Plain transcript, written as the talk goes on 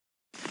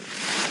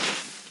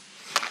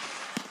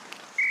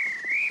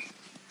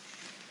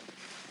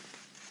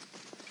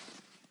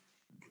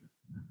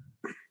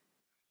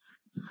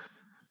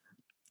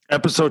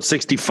Episode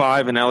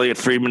 65, and Elliotte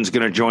Friedman's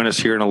going to join us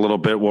here in a little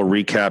bit. We'll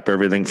recap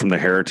everything from the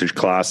Heritage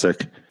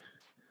Classic.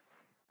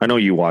 I know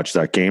you watched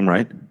that game,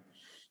 right?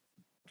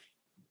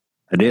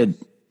 I did.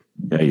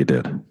 Yeah, you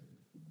did. I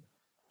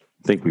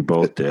think we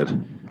both did.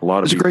 It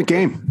was a great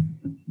game.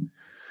 It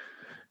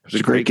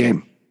was a great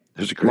game.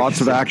 Lots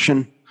of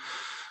action.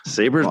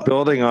 Sabres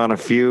building on a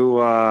few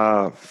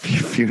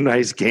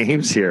nice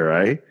games here,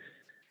 right?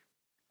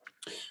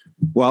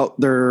 Well,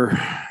 they're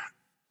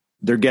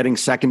getting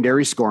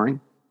secondary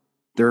scoring.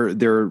 They're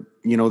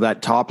that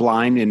top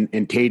line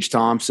in Tage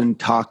Thompson,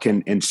 Tuck,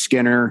 and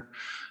Skinner.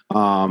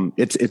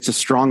 It's a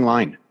strong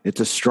line. It's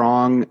a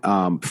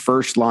strong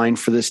first line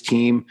for this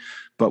team.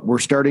 But we're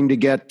starting to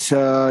get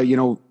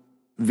Vinny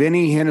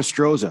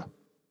Hinostroza.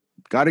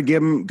 Got to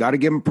give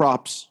him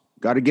props.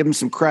 Got to give him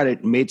some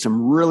credit. Made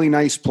some really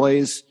nice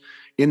plays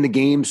in the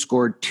game.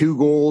 Scored 2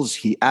 goals.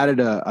 He added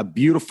a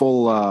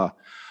beautiful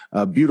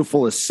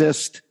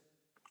assist.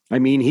 I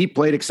mean, he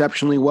played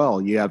exceptionally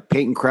well. You have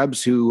Peyton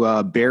Krebs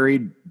who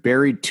buried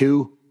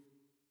 2.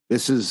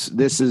 This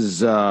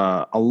is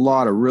a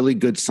lot of really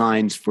good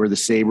signs for the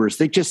Sabres.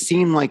 They just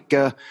seem like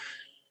they're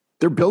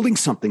building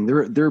something.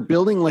 They're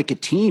building like a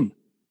team.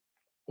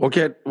 We'll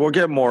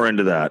get more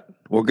into that.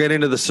 We'll get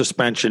into the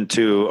suspension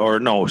too, or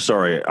no,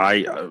 sorry,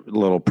 a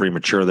little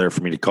premature there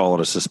for me to call it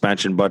a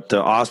suspension. But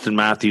Austin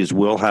Matthews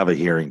will have a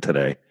hearing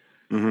today.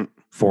 Mm-hmm.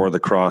 For the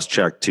cross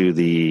check to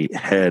the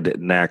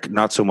head, neck,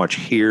 not so much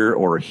here,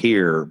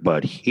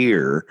 but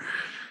here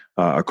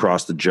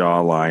across the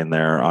jawline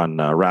there on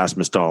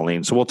Rasmus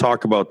Dahlin. So we'll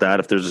talk about that.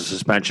 If there's a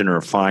suspension or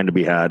a fine to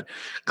be had,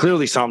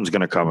 clearly something's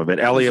going to come of it.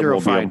 Elliotte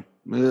will fine.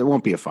 It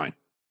won't be a fine.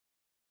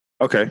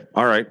 Okay.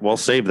 All right. We'll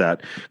save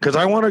that because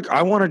I want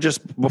to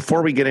just,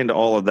 before we get into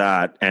all of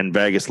that and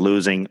Vegas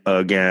losing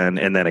again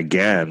and then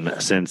again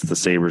since the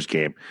Sabres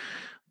game,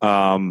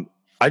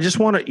 I just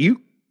want to,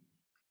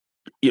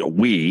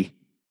 we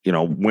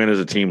win as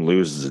a team,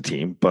 lose as a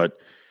team, but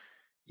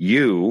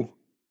you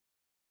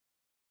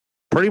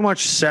pretty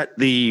much set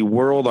the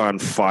world on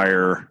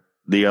fire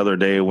the other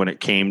day when it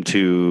came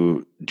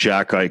to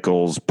Jack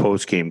Eichel's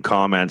post-game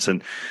comments.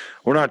 And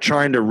we're not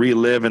trying to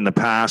relive in the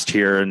past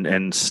here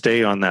and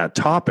stay on that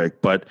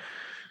topic, but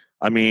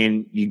I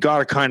mean, you got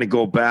to kind of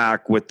go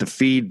back with the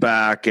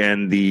feedback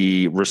and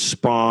the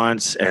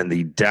response and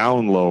the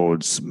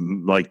downloads,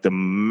 like the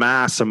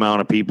mass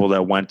amount of people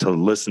that went to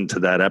listen to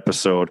that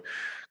episode.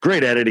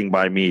 Great editing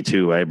by me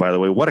too, eh? By the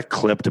way, what a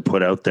clip to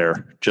put out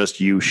there. Just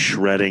you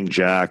shredding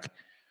Jack.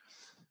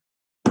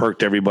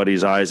 Perked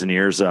everybody's eyes and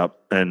ears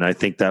up, and I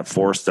think that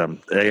forced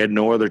them. They had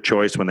no other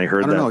choice when they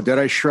heard that. I don't know. Did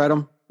I shred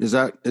them? Is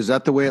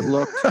that the way it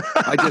looked?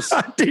 I just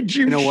did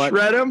you know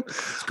shred them?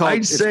 It's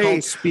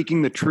called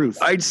speaking the truth.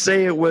 I'd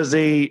say it was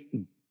a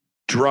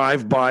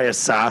drive-by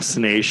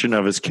assassination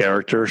of his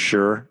character,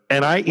 sure.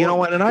 And I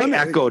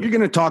echoed. You're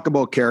going to talk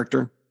about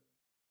character.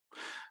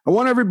 I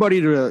want everybody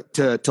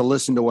to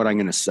listen to what I'm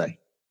going to say.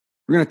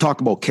 We're going to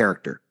talk about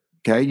character.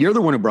 Okay, you're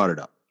the one who brought it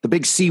up. The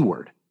big C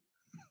word.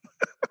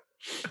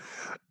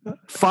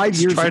 5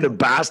 years trying to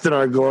bask in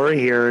our glory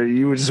here.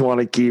 You just want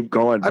to keep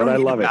going, but I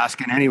love it.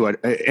 Bask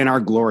in our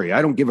glory.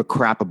 I don't give a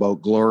crap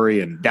about glory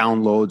and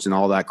downloads and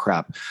all that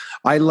crap.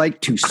 I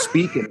like to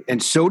speak,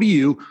 and so do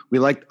you.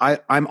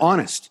 I'm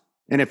honest,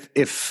 and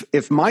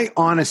if my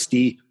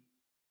honesty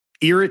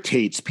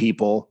irritates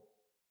people,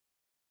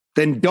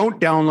 then don't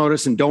download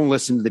us and don't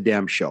listen to the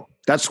damn show.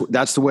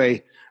 That's the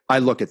way I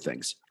look at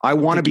things. I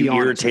want to be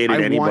honest. Irritated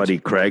anybody,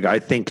 Craig. I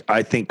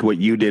think what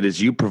you did is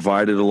you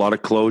provided a lot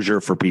of closure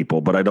for people,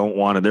 but I don't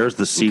want to. There's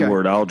the C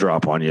word I'll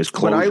drop on you is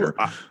closure.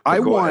 I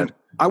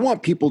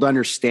want people to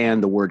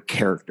understand the word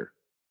character.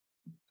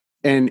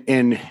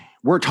 And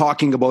we're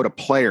talking about a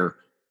player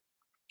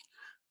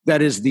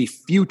that is the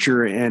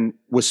future and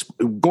was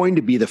going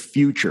to be the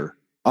future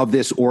of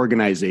this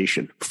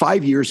organization.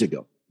 5 years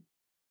ago,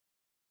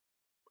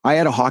 I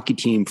had a hockey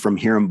team from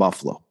here in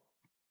Buffalo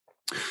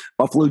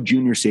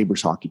Junior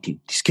Sabres hockey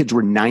team. These kids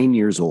were 9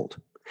 years old.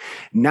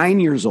 9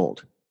 years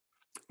old.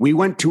 We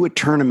went to a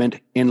tournament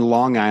in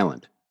Long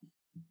Island.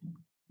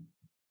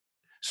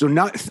 So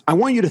I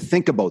want you to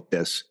think about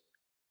this.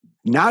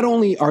 Not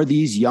only are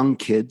these young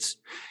kids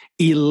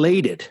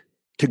elated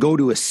to go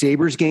to a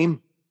Sabres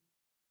game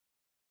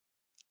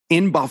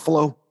in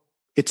Buffalo,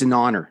 it's an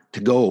honor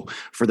to go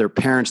for their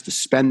parents to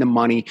spend the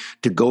money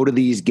to go to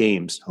these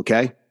games,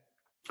 okay?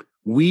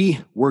 We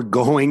were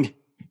going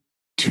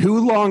to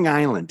Long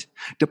Island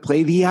to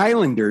play the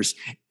Islanders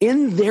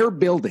in their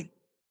building.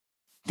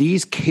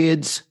 These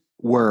kids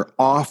were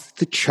off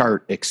the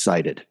chart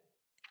excited.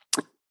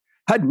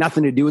 Had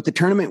nothing to do with the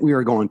tournament we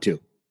were going to.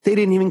 They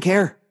didn't even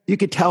care. You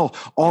could tell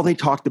all they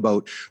talked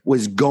about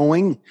was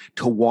going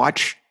to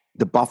watch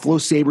the Buffalo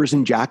Sabres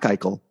and Jack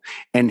Eichel.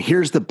 And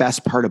here's the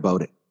best part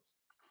about it.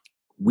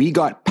 We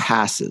got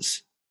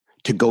passes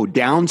to go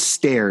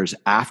downstairs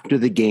after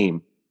the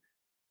game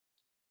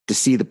to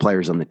see the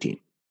players on the team.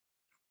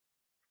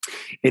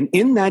 And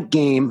in that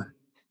game,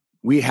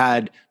 we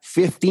had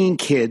 15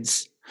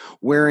 kids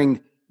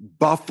wearing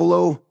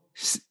Buffalo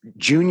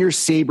Junior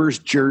Sabres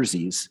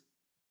jerseys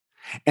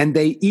And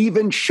they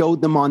even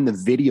showed them on the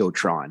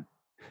Videotron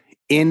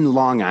in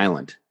Long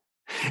Island.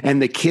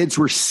 And the kids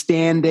were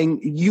standing.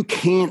 You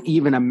can't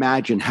even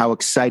imagine how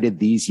excited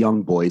these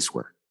young boys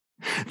were.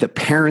 The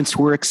parents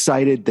were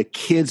excited. The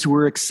kids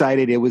were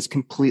excited. It was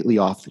completely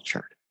off the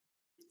chart.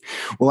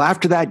 Well,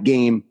 after that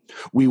game,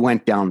 we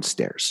went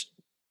downstairs.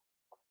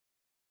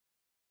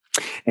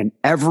 And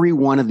every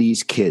one of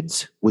these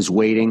kids was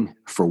waiting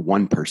for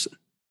one person.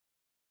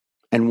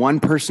 And one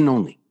person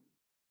only,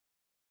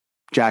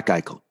 Jack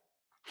Eichel.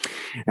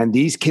 And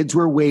these kids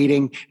were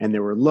waiting and they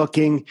were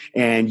looking,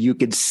 and you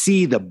could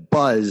see the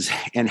buzz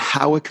and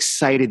how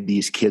excited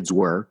these kids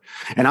were.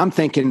 And I'm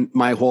thinking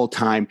my whole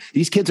time,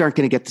 these kids aren't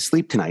going to get to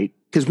sleep tonight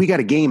because we got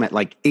a game at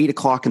like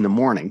 8:00 in the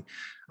morning.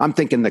 I'm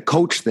thinking the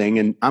coach thing,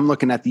 and I'm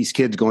looking at these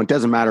kids going, it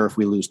doesn't matter if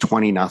we lose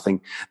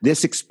 20-0.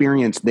 This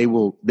experience, they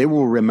will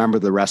remember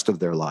the rest of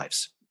their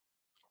lives.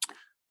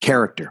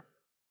 Character.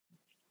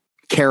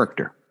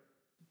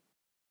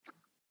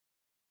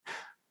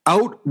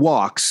 Out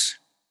walks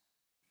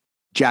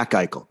Jack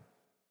Eichel.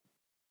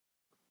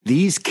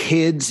 These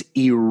kids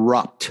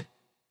erupt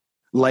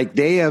like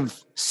they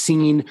have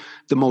seen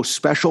the most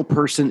special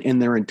person in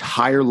their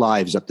entire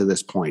lives up to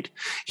this point.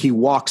 He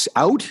walks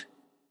out.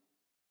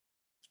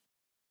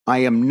 I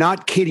am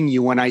not kidding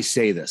you when I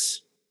say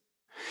this.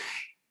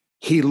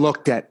 He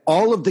looked at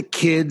all of the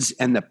kids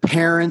and the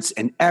parents,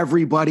 and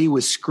everybody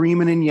was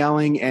screaming and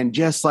yelling and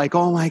just like,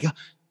 oh my God.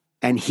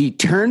 And he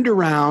turned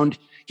around.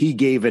 He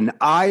gave an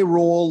eye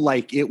roll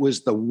like it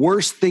was the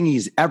worst thing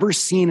he's ever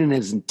seen in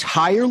his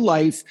entire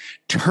life,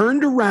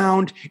 turned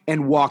around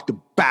and walked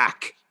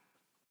back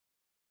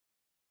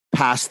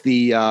past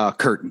the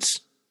curtains.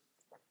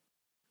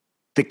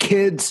 The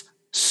kids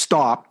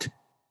stopped,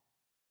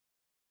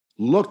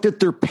 looked at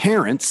their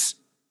parents.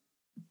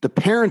 The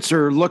parents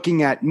are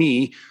looking at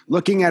me,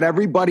 looking at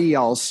everybody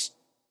else.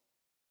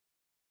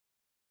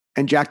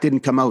 And Jack didn't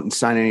come out and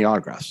sign any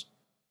autographs.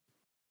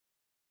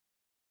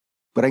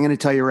 But I'm going to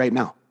tell you right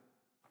now.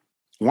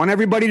 I want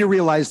everybody to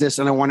realize this,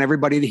 and I want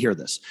everybody to hear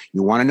this.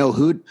 You want to know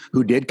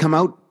who did come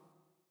out?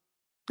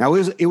 Now,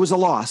 it was a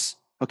loss,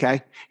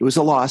 okay? It was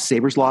a loss.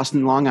 Sabres lost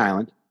in Long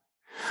Island.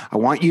 I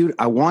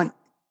want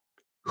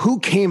who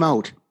came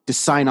out to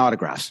sign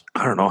autographs?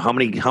 I don't know. How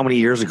many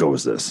years ago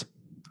was this?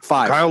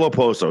 5. Kyle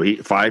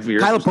Oposo, 5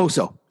 years. Kyle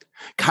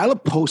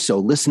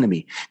Oposo, listen to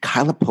me.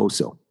 Kyle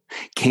Oposo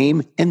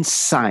came and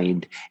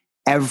signed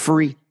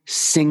every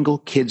single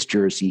kid's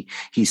jersey.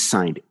 He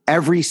signed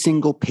every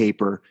single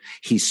paper.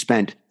 He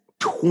spent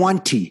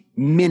 20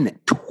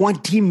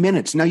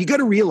 minutes. Now you got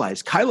to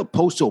realize Kyle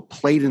Oposo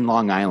played in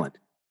Long Island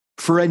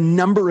for a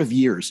number of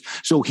years.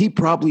 So he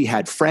probably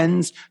had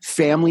friends,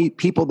 family,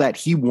 people that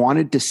he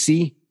wanted to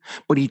see,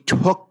 but he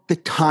took the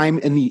time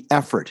and the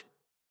effort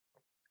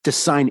to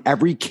sign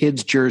every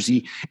kid's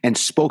jersey and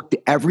spoke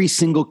to every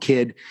single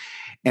kid.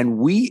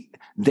 And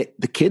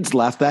the kids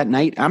left that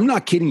night. I'm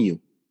not kidding you.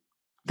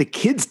 The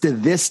kids to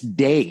this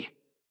day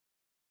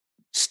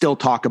still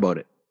talk about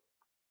it.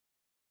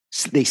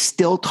 They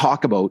still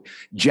talk about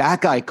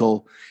Jack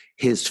Eichel,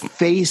 his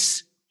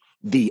face,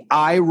 the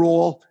eye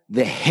roll,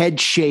 the head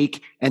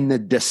shake, and the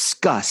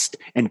disgust,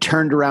 and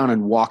turned around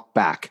and walked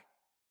back.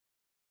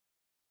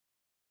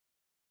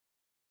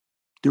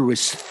 There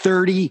was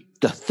 30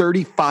 to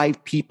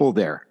 35 people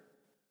there.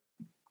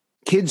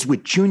 Kids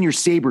with junior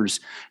Sabres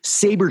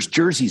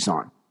jerseys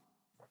on.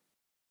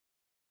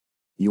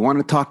 You want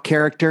to talk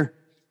character?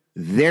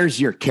 There's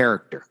your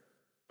character.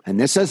 And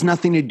this has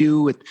nothing to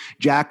do with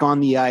Jack on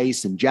the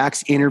ice and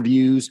Jack's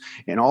interviews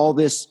and all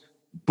this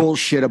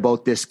bullshit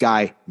about this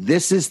guy.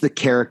 This is the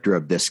character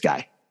of this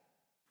guy.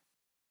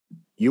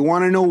 You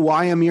want to know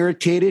why I'm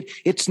irritated?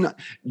 It's not,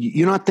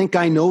 you not think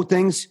I know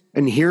things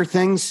and hear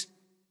things?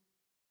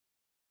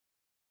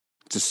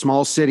 It's a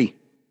small city.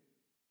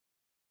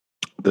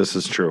 This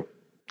is true.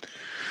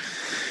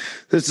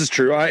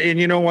 And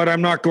you know what?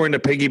 I'm not going to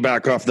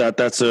piggyback off that.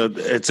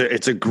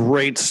 It's a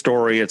great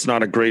story. It's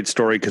not a great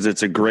story because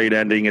it's a great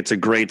ending. It's a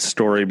great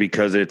story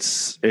because it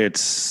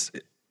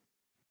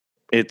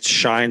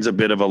shines a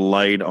bit of a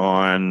light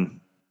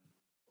on,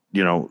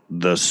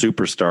 the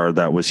superstar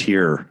that was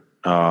here.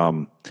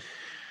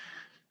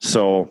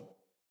 So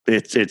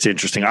it's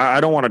interesting. I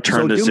don't want to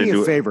turn this into. Do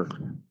me a favor.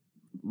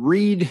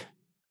 Read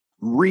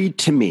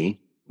to me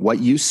what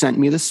you sent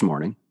me this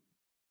morning.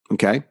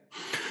 Okay.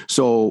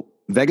 So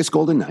Vegas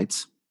Golden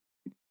Knights,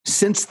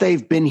 since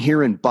they've been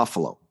here in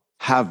Buffalo,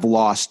 have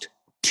lost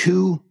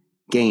 2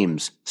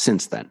 games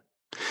since then.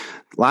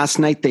 Last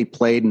night they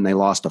played and they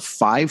lost a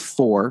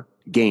 5-4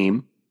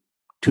 game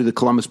to the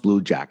Columbus Blue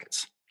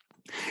Jackets.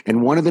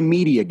 And one of the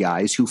media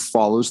guys who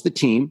follows the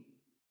team,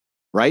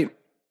 right?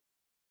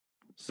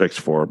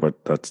 6-4,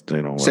 but that's,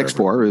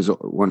 6-4 is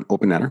one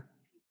open netter.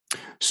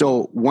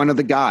 So one of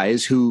the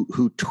guys who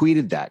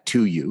tweeted that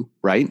to you,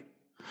 right?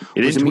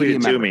 He didn't tweet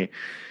it to me.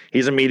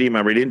 He's a media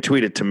member. He didn't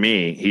tweet it to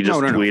me. He just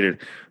tweeted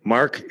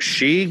Mark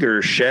Scheig or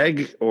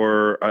Sheg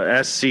or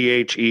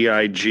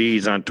SCHEIG.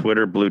 He's on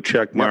Twitter. Blue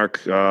check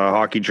mark.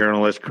 Hockey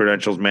journalist,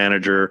 credentials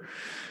manager.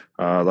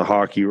 the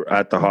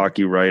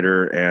hockey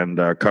writer,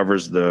 and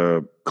covers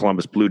the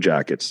Columbus Blue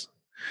Jackets.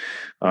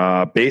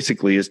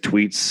 Basically, his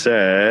tweet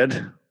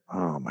said,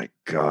 "Oh my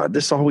God,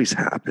 this always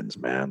happens,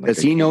 man." Does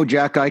he know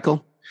Jack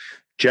Eichel?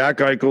 Jack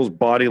Eichel's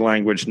body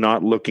language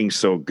not looking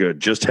so good.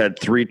 Just had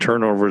 3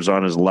 turnovers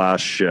on his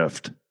last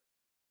shift.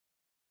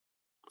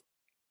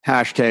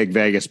 Hashtag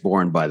Vegas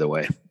born, by the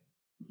way.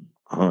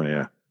 Oh,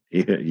 yeah.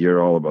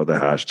 You're all about the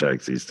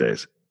hashtags these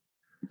days.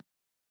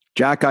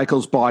 Jack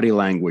Eichel's body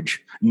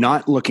language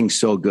not looking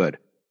so good.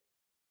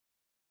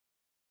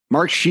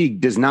 Mark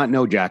Sheeg does not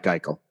know Jack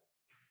Eichel.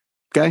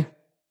 Okay?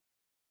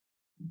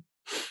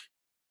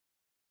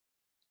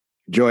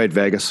 Enjoy it,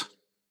 Vegas.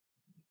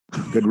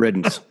 Good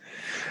riddance.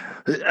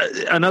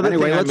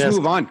 Anyway, let's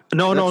move on.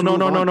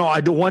 No.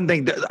 I do one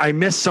thing. I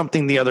missed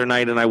something the other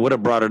night, and I would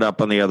have brought it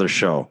up on the other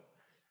show.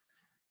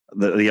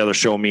 The other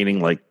show meaning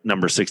like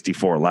number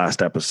 64,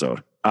 last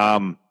episode.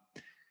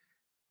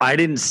 I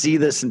didn't see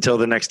this until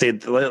the next day.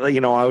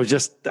 You know, I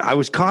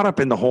was caught up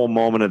in the whole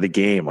moment of the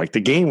game. Like,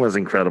 the game was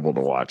incredible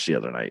to watch the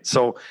other night.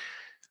 So,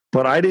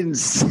 but I didn't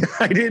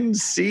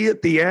see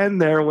at the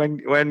end there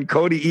when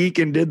Cody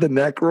Eakin did the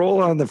neck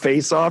roll on the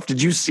face-off.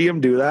 Did you see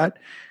him do that?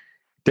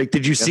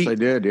 Did you see? Yes, I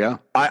did. Yeah.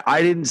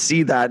 I didn't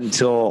see that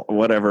until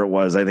whatever it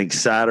was. I think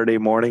Saturday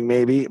morning,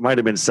 maybe. It might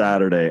have been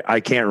Saturday. I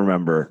can't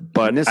remember.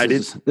 But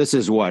this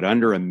is what,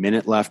 under a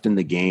minute left in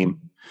the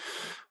game.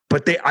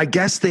 But I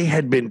guess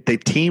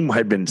the team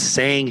had been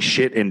saying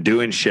shit and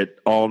doing shit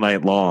all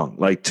night long,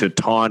 like to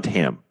taunt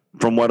him,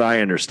 from what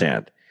I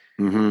understand.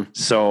 Mm-hmm.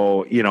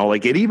 So, you know,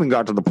 like, it even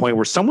got to the point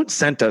where someone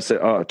sent us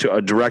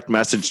a direct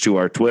message to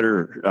our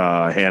Twitter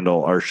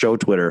handle, our show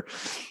Twitter,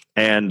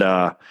 and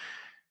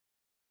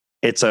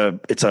it's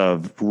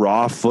a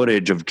raw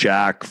footage of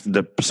Jack,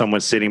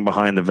 someone sitting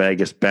behind the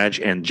Vegas bench,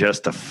 and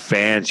just the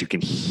fans. You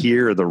can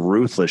hear the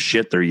ruthless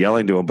shit they're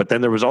yelling to him. But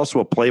then there was also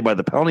a play by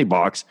the penalty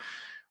box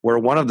where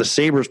one of the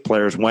Sabres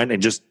players went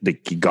and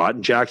he got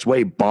in Jack's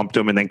way, bumped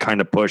him, and then kind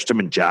of pushed him,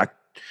 and Jack,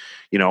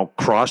 you know,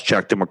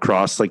 cross-checked him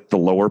across like the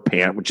lower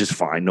pant, which is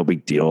fine, no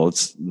big deal.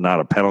 It's not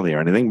a penalty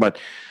or anything, but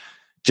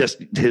just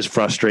his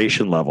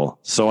frustration level.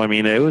 So, I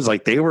mean, it was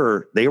like they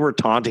were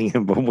taunting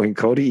him, but when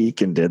Cody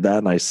Eakin did that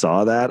and I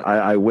saw that,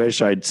 I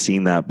wish I'd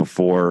seen that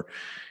before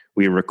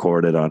we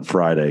recorded on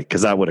Friday,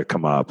 because that would have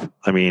come up.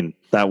 I mean,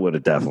 that would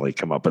have definitely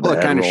come up. Well,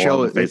 it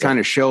kind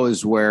of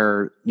shows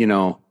where, you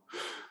know,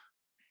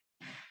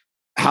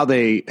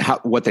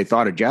 what they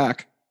thought of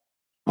Jack.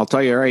 I'll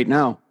tell you right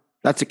now,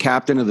 that's a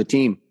captain of the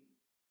team.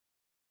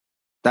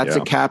 That's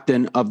a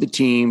captain of the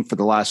team for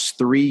the last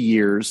 3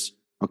 years.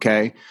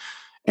 Okay.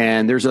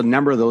 And there's a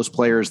number of those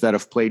players that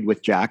have played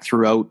with Jack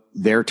throughout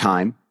their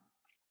time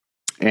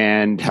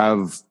and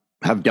have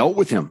dealt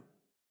with him.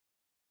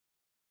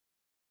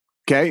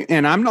 Okay.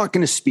 And I'm not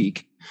going to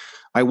speak.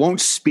 I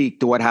won't speak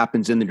to what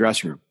happens in the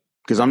dressing room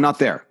because I'm not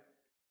there.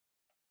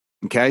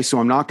 Okay. So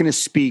I'm not going to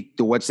speak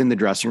to what's in the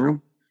dressing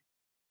room.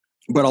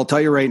 But I'll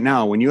tell you right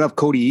now, when you have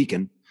Cody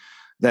Eakin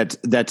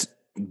that's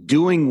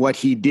doing what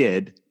he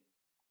did,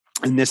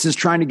 and this is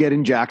trying to get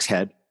in Jack's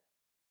head,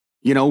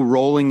 you know,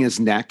 rolling his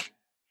neck.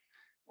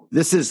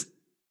 This is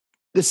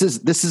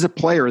a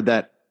player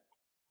that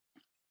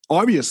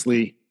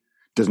obviously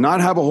does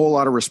not have a whole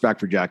lot of respect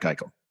for Jack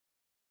Eichel.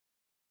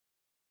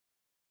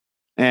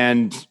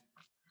 And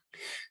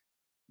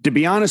to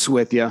be honest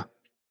with you,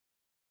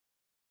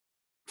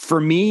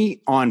 for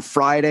me on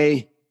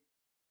Friday,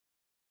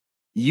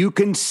 you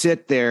can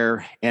sit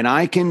there and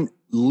I can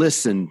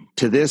listen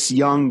to this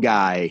young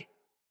guy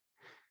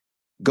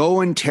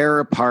go and tear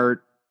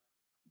apart,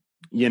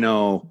 you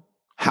know,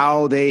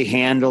 how they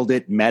handled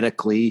it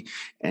medically.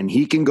 And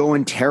he can go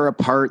and tear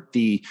apart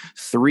the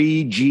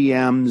 3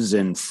 GMs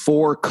and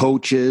 4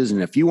 coaches.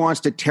 And if he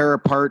wants to tear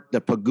apart the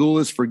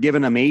Pagulas for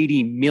giving him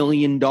 $80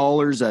 million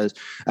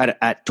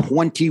at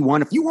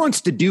 21, if he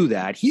wants to do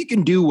that, he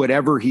can do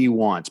whatever he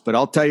wants. But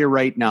I'll tell you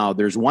right now,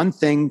 there's one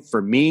thing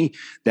for me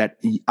that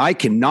I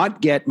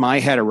cannot get my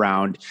head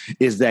around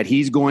is that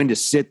he's going to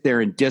sit there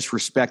and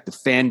disrespect the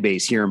fan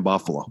base here in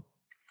Buffalo.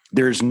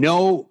 There's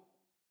no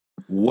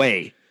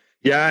way.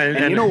 Yeah.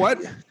 And you know what?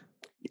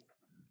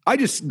 I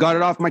just got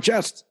it off my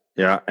chest.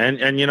 Yeah.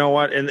 And you know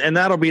what? And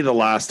that'll be the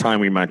last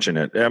time we mention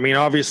it. I mean,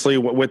 obviously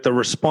with the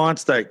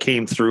response that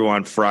came through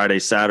on Friday,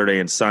 Saturday,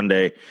 and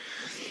Sunday,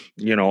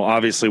 you know,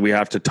 obviously we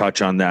have to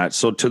touch on that.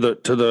 So to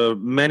the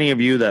many of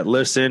you that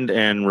listened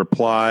and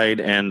replied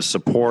and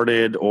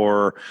supported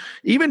or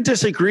even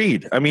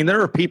disagreed. I mean,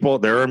 there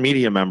are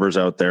media members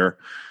out there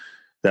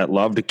that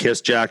love to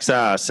kiss Jack's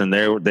ass, and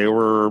they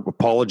were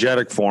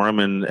apologetic for him,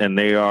 and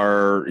they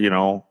are, you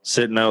know,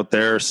 sitting out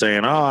there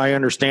saying, "Oh, I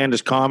understand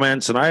his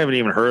comments," and I haven't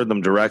even heard them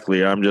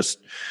directly. I'm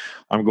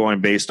going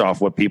based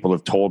off what people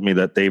have told me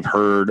that they've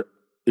heard,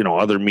 you know,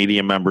 other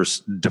media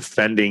members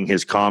defending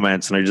his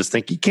comments, and I just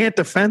think you can't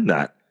defend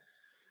that.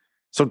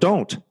 So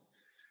don't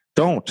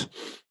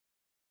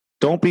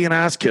be an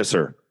ass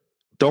kisser.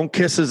 Don't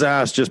kiss his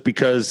ass just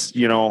because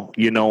you know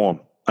him.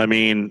 I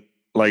mean,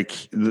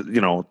 like,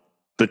 you know.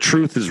 The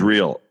truth is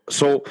real.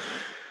 So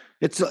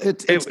it's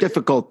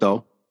difficult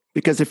though,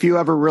 Because if you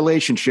have a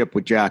relationship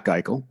with Jack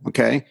Eichel,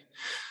 okay,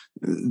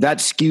 that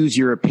skews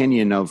your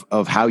opinion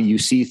of how you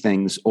see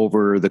things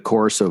over the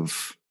course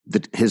of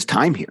his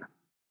time here.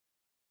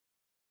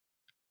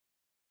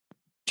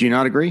 Do you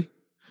not agree?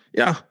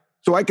 Yeah.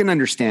 So I can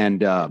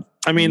understand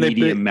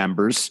media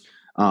members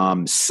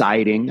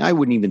siding. I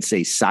wouldn't even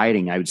say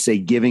siding. I would say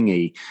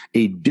giving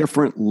a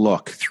different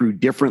look through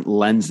different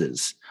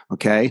lenses.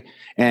 Okay.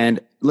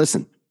 And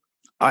listen,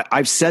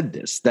 I've said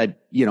this, that,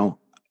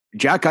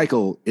 Jack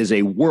Eichel is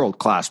a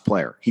world-class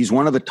player. He's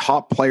one of the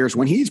top players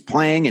when he's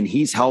playing and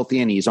he's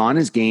healthy and he's on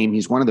his game.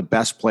 He's one of the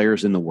best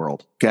players in the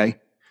world. Okay.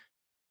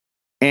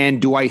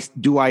 And do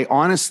I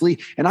honestly,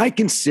 and I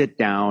can sit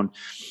down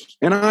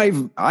and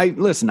I've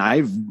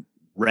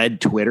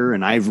read Twitter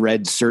and I've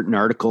read certain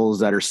articles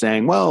that are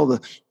saying, well,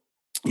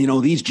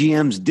 these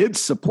GMs did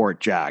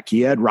support Jack.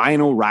 He had Ryan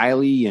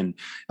O'Reilly and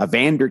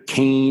Evander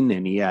Kane,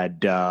 and he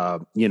had,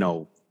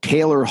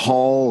 Taylor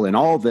Hall and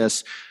all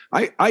this.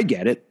 I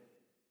get it.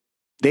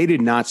 They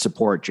did not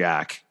support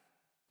Jack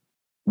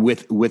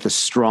with a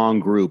strong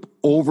group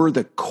over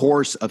the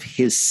course of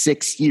his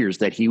 6 years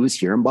that he was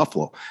here in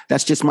Buffalo.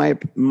 That's just my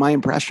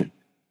impression.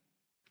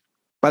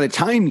 By the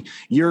time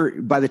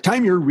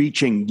you're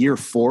reaching year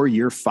 4,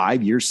 year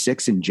 5, year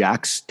 6 in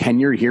Jack's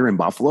tenure here in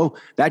Buffalo,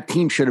 that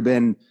team should have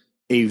been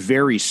a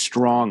very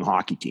strong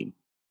hockey team.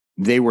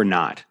 They were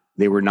not.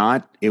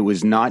 It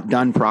was not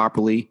done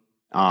properly.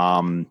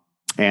 Jack's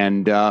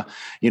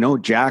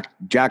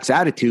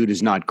attitude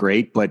is not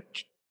great, but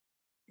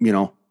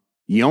you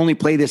only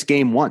play this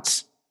game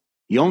once.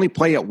 You only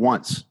play it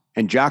once,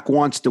 and Jack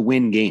wants to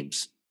win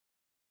games.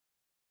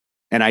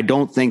 And I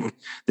don't think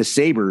the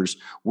Sabres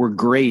were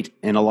great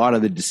in a lot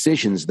of the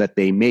decisions that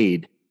they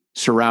made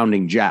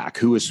surrounding Jack,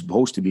 who is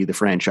supposed to be the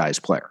franchise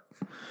player.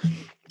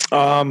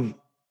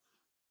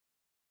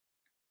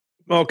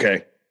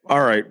 Okay.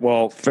 All right.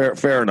 Well,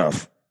 fair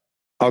enough.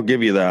 I'll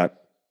give you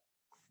that.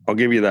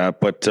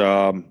 But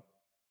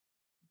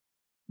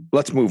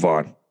let's move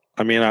on.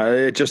 I mean,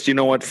 you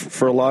know what?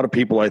 For a lot of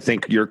people, I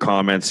think your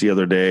comments the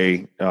other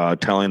day,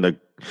 telling the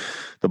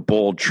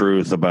bold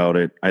truth about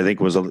it, I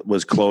think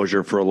was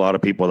closure for a lot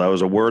of people. That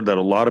was a word that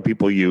a lot of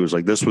people use.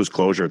 Like, this was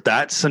closure.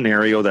 That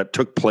scenario that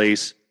took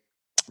place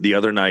the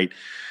other night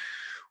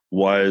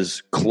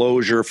was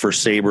closure for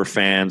Sabre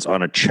fans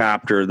on a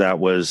chapter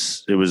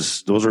those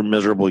were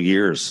miserable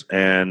years.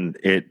 And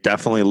it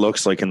definitely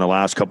looks like in the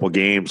last couple of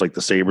games, like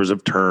the Sabres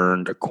have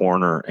turned a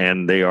corner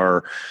and they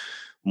are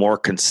more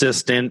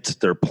consistent.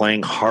 They're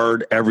playing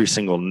hard every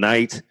single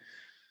night.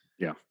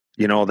 Yeah.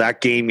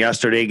 That game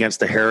yesterday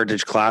against the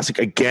Heritage Classic,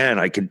 again,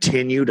 I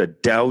continue to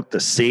doubt the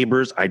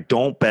Sabres. I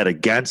don't bet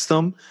against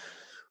them,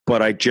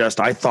 but I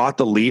thought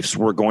the Leafs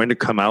were going to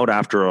come out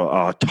after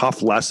a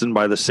tough lesson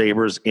by the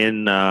Sabres at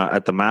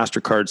the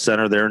MasterCard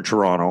Center there in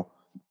Toronto.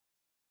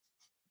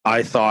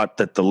 I thought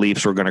that the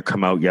Leafs were going to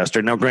come out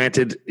yesterday. Now,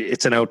 granted,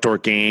 it's an outdoor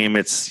game.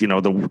 It's,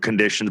 the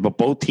conditions, but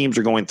both teams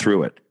are going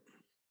through it.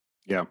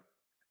 Yeah.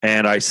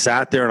 And I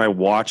sat there and I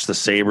watched the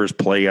Sabres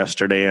play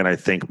yesterday, and I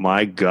think,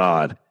 my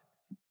God,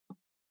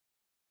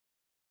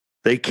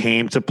 they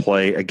came to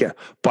play again.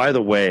 By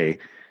the way,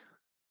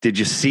 did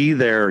you see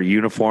their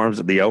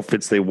uniforms, the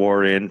outfits they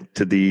wore in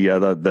to the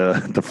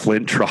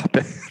Flint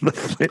Tropics? The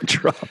Flint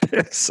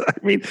Tropics. I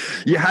mean,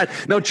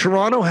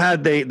 Toronto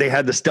had they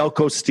had the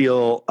Stelco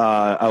Steel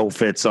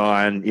outfits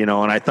on, and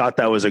I thought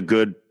that was a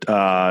good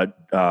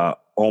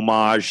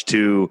homage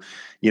to,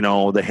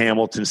 the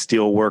Hamilton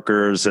Steel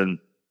workers and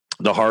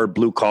the hard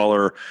blue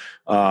collar,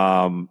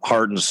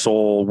 heart and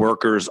soul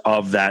workers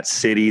of that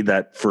city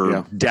that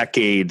for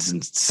decades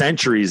and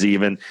centuries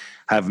even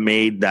have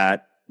made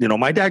that.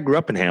 My dad grew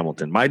up in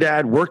Hamilton. My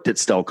dad worked at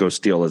Stelco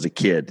Steel as a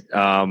kid.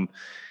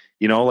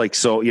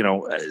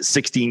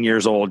 16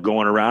 years old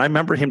going around. I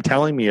remember him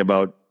telling me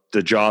about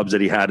the jobs that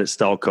he had at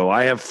Stelco.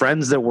 I have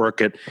friends that work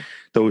at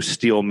those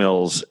steel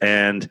mills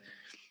and,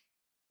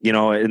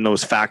 in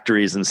those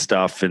factories and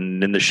stuff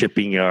and in the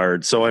shipping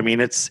yard. So, I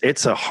mean,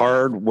 it's a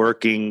hard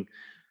working,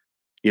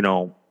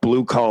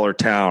 blue collar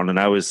town. And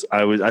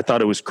I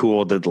thought it was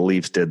cool that the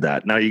Leafs did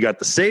that. Now you got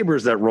the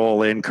Sabres that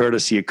roll in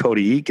courtesy of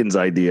Cody Eakin's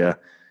idea,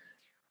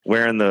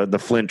 wearing the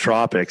Flint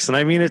Tropics. And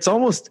I mean, they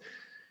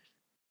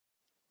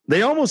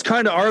almost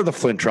kind of are the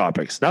Flint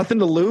Tropics. Nothing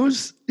to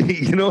lose.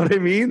 You know what I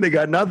mean? They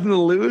got nothing to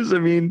lose. I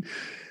mean,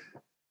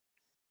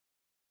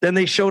 then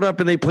they showed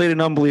up and they played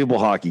an unbelievable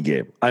hockey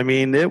game. I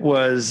mean, that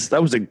was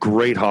a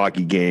great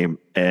hockey game.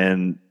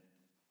 And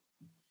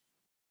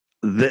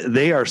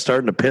they are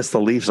starting to piss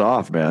the Leafs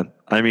off, man.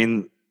 I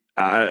mean,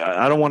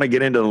 I don't want to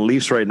get into the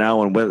Leafs right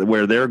now and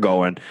where they're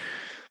going,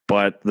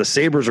 but the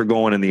Sabres are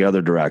going in the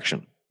other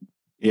direction.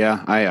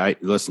 Yeah, I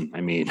listen, I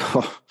mean,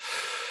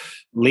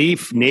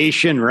 Leaf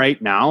Nation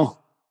right now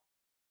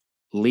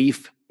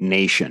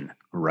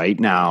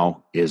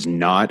is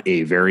not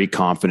a very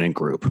confident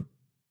group.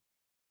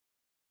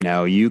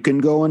 Now, you can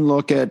go and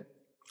look at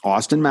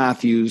Austin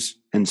Matthews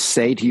and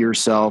say to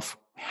yourself,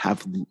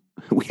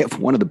 we have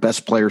one of the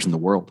best players in the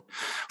world.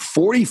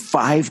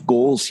 45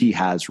 goals he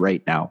has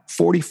right now.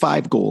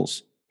 45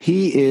 goals.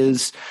 He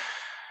is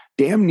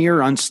damn near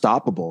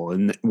unstoppable.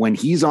 And when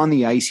he's on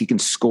the ice, he can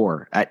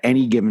score at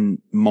any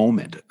given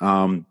moment.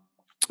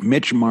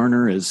 Mitch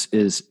Marner is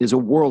a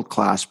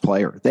world-class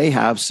player. They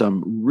have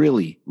some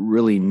really,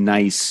 really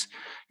nice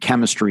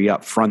chemistry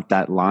up front,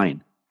 that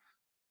line.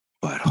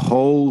 But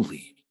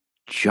holy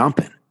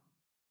jumping.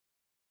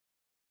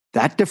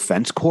 That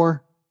defense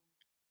core.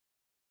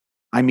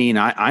 I mean,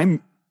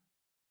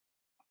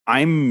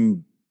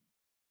 I'm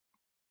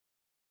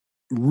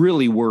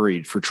really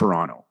worried for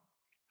Toronto.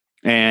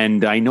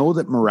 And I know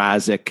that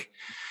Mrazek,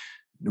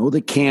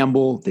 that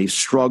Campbell, they've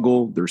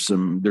struggled.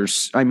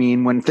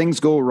 When things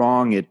go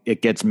wrong,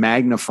 it gets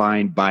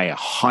magnified by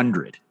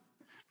 100.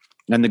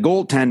 And the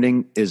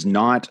goaltending has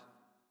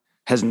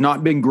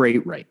not been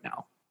great right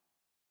now.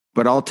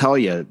 But I'll tell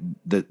you,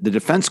 the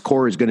defense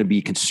core is going to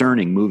be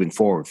concerning moving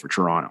forward for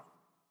Toronto.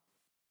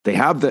 They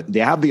have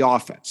the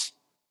offense.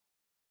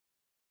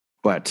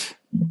 But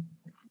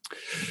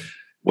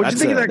what do you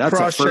think of that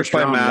cross check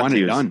by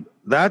Matthews?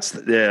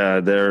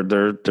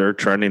 They're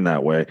trending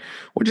that way.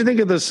 What do you think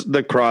of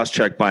the cross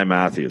check by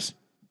Matthews?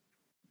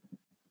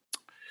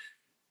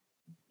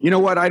 You know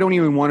what? I don't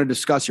even want to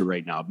discuss it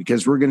right now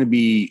because we're going to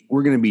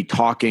be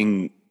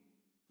talking,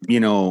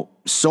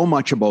 so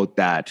much about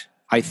that.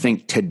 I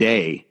think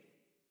today,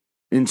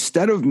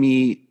 instead of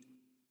me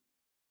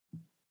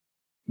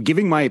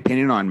giving my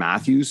opinion on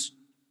Matthews,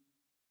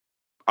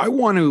 I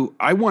want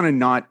to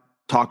not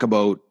talk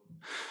about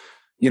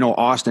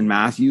Austin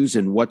Matthews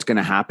and what's going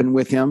to happen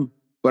with him.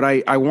 But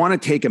I want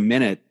to take a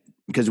minute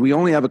because we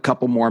only have a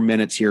couple more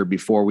minutes here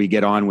before we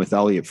get on with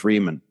Elliotte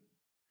Friedman.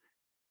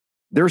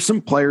 There are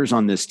some players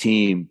on this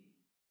team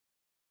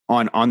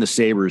on the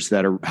Sabres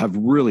that have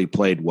really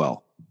played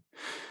well.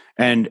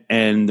 And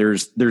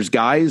there's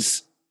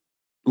guys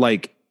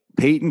like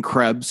Peyton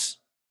Krebs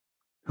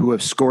who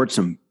have scored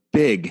some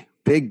big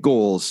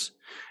goals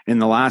in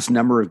the last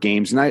number of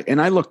games.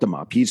 And I looked him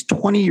up. He's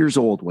 20 years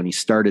old when he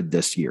started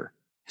this year.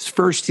 His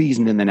first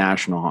season in the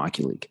National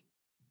Hockey League.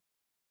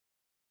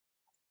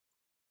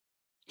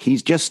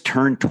 He's just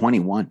turned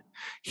 21.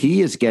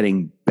 He is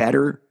getting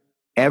better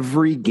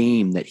every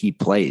game that he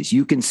plays.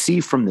 You can see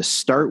from the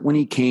start when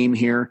he came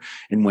here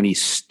and when he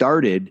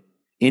started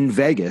in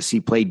Vegas, he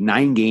played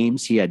 9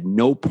 games. He had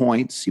no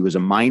points. He was a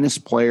minus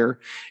player.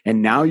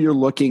 And now you're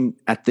looking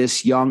at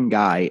this young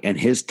guy and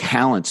his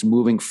talents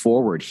moving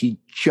forward. He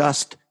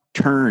just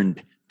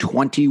turned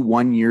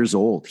 21 years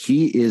old.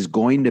 He is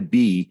going to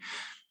be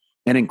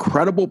an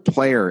incredible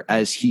player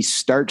as he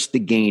starts to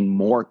gain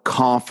more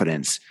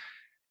confidence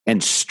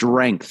and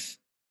strength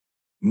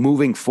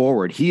moving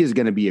forward. He is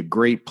going to be a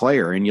great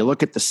player. And you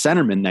look at the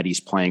centerman that he's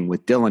playing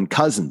with, Dylan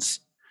Cousins.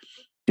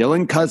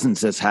 Dylan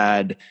Cousins has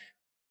had,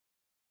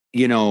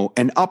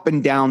 an up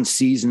and down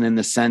season in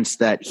the sense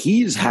that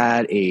he's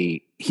had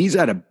a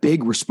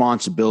big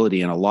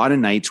responsibility and a lot of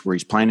nights where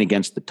he's playing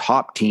against the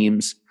top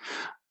teams.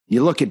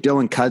 You look at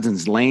Dylan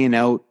Cousins laying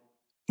out,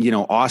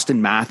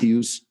 Austin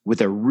Matthews with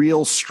a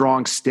real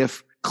strong,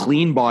 stiff,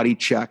 clean body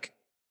check.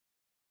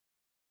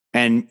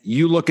 And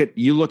you look at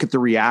the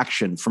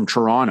reaction from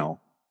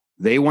Toronto.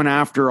 They went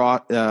after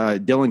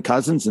Dylan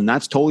Cousins, and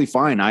that's totally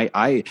fine.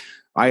 I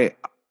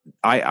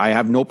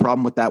have no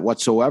problem with that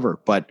whatsoever.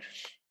 But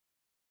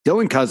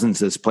Dylan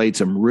Cousins has played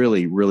some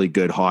really, really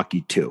good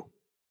hockey too.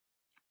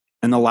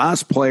 And the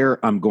last player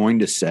I'm going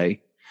to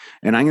say,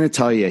 and I'm going to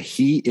tell you,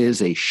 he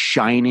is a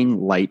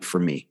shining light for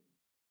me.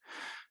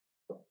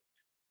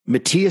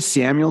 Matthias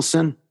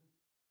Samuelsson,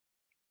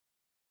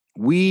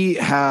 we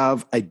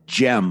have a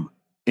gem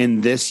in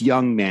this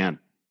young man.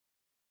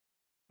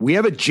 We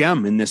have a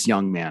gem in this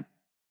young man.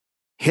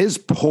 His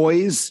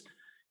poise,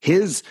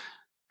 his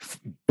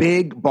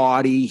big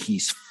body,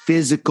 he's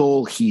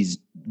physical, he's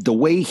the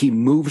way he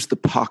moves the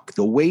puck,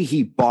 the way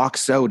he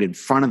boxes out in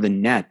front of the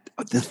net,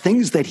 the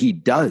things that he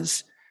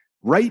does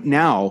right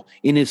now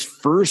in his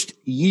first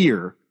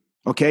year.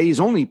 Okay, he's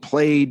only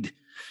played,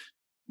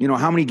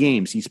 how many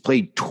games? He's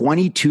played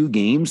 22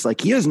 games.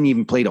 Like, he hasn't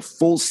even played a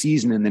full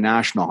season in the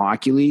National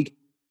Hockey League.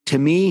 To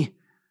me,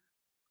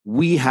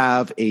 we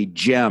have a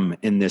gem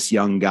in this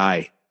young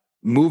guy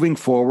moving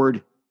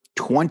forward,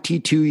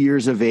 22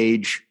 years of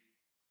age.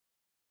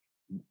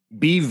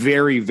 Be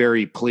very,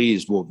 very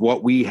pleased with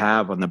what we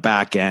have on the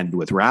back end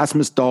with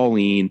Rasmus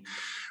Dahlin,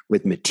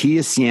 with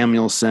Matthias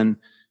Samuelsson,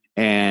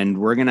 and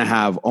we're going to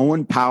have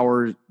Owen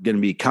Power going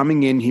to be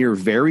coming in here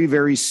very,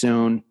 very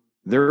soon.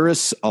 There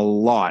is a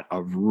lot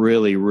of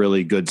really,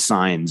 really good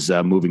signs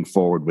moving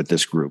forward with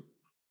this group.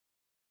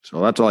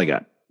 So that's all I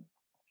got.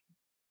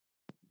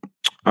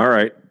 All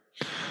right.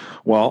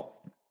 Well,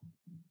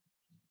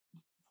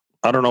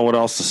 I don't know what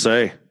else to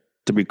say,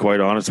 to be quite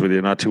honest with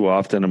you. Not too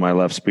often am I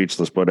left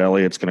speechless, but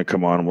Elliott's going to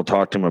come on and we'll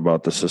talk to him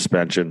about the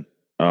suspension.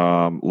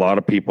 A lot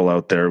of people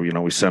out there,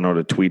 we sent out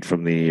a tweet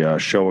from the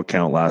show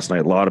account last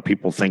night. A lot of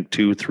people think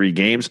 2-3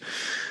 games.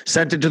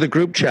 Sent it to the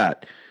group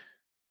chat.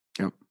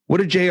 Yep. What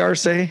did JR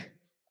say?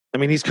 I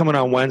mean, he's coming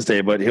on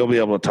Wednesday, but he'll be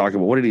able to talk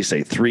about, what did he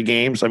say? 3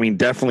 games? I mean,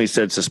 definitely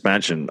said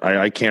suspension.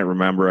 I can't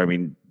remember. I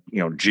mean,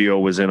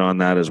 Gio was in on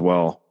that as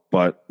well,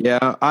 but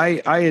yeah,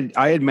 I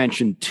had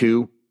mentioned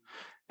 2.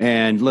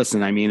 And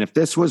listen, I mean, if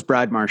this was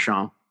Brad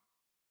Marchand,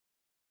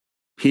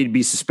 he'd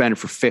be suspended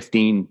for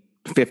 15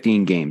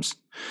 games.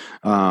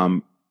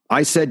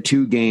 I said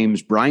 2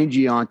 games. Brian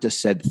Giunta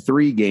said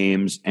 3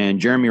 games, and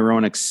Jeremy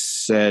Roenick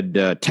said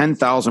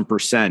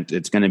 10,000%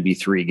 it's going to be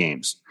 3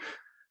 games.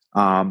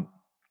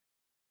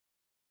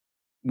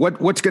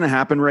 What's going to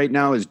happen right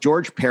now is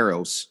George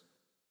Peros,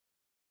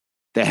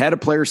 the head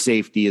of player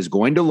safety, is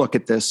going to look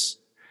at this.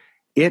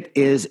 It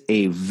is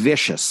a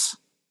vicious,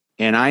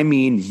 and I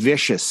mean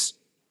vicious,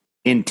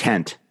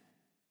 intent.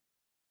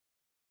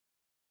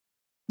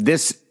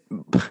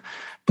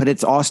 But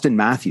it's Austin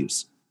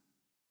Matthews.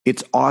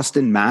 It's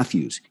Austin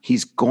Matthews.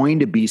 He's going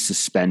to be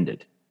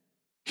suspended.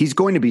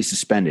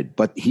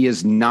 But he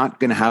is not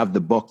going to have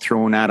the book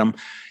thrown at him.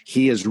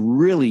 He is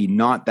really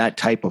not that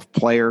type of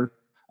player.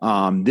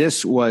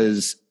 This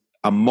was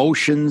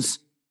emotions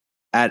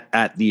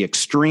at the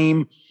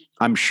extreme.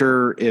 I'm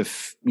sure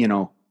if,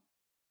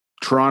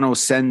 Toronto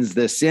sends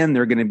this in,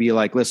 they're going to be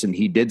like, listen,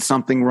 he did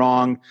something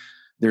wrong.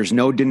 There's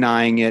no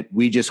denying it.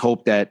 We just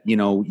hope that,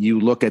 you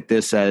look at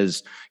this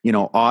as,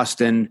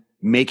 Austin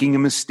making a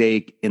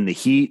mistake in the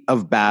heat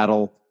of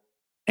battle,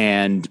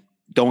 and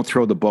don't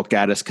throw the book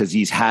at us because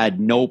he's had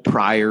no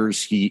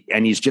priors.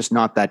 He's just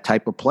not that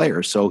type of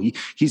player. So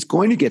he's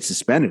going to get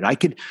suspended. I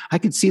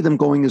could see them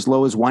going as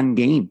low as 1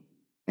 game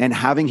and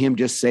having him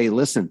just say,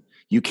 listen,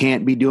 you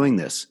can't be doing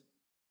this.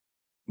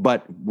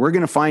 But we're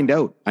going to find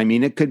out. I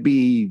mean, it could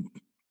be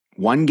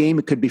 1 game.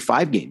 It could be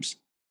 5 games.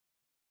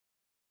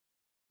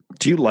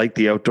 Do you like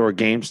the outdoor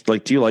games? Do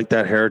you like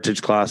that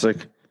Heritage Classic?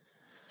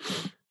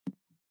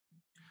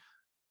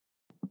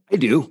 I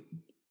do.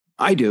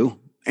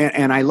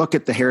 And I look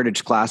at the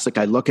Heritage Classic.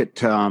 I look at,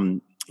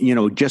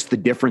 just the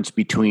difference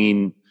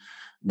between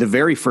the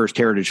very first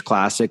Heritage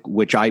Classic,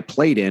 which I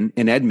played in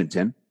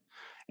Edmonton,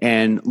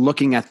 and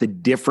looking at the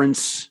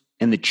difference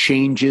and the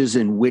changes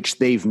in which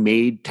they've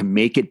made to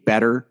make it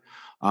better.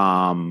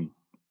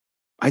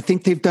 I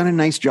think they've done a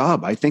nice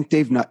job. I think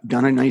there's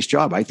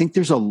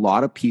a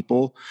lot of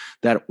people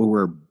that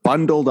were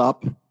bundled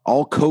up,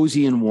 all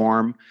cozy and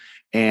warm,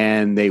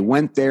 and they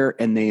went there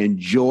and they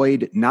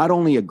enjoyed not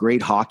only a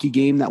great hockey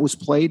game that was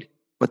played,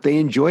 but they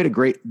enjoyed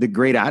the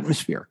great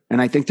atmosphere. And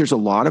I think there's a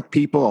lot of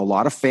people, a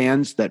lot of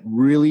fans that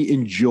really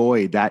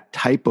enjoy that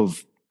type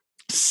of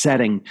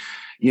setting.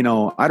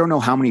 I don't know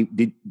how many,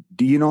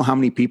 do you know how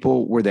many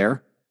people were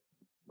there?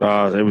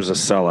 It was a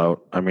sellout.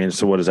 I mean,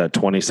 so what is that,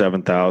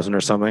 27,000 or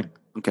something?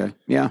 Okay.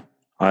 Yeah.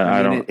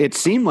 I don't. It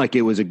seemed like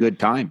it was a good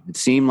time. It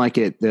seemed like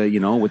it,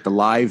 with the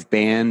live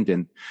band,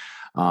 and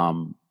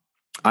I'm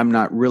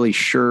not really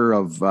sure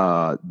of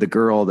the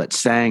girl that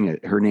sang,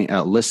 her name,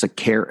 Alyssa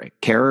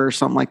Cara or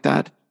something like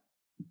that.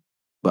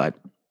 But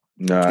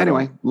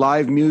anyway,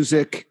 live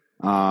music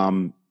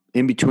in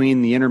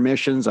between the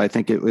intermissions. I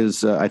think it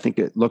was. I think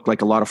it looked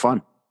like a lot of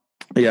fun.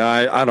 Yeah,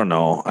 I don't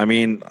know. I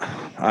mean,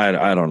 I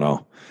don't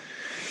know.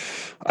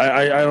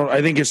 I don't.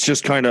 I think it's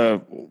just kind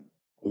of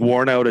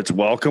worn out its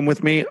welcome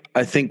with me.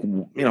 I think,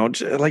 I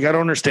don't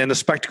understand the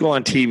spectacle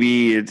on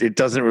TV. It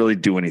doesn't really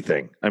do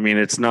anything. I mean,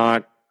 it's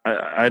not,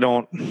 I'm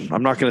not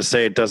going to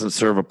say it doesn't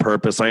serve a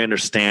purpose. I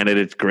understand it.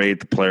 It's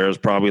great. The players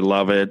probably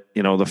love it.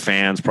 The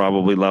fans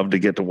probably love to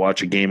get to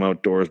watch a game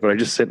outdoors, but I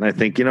just sit and I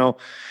think, just want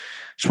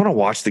to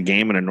watch the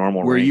game in a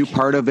normal Were rink. you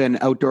part of an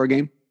outdoor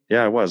game?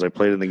 Yeah, I was. I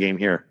played in the game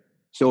here.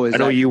 So I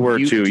know you were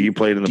too. You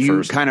played in the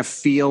first. Do you kind of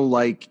feel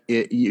like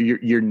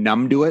you're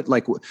numb to it?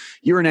 Like,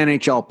 you're an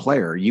NHL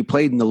player. You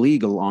played in the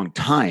league a long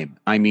time.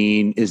 I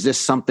mean, is this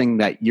something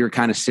that you're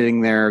kind of sitting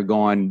there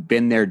going,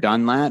 been there,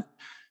 done that?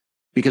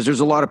 Because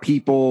there's a lot of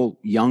people,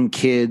 young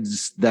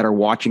kids, that are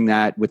watching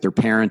that with their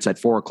parents at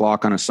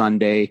 4:00 on a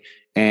Sunday,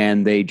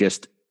 and they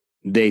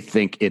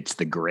think it's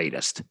the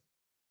greatest.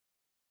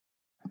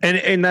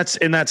 And that's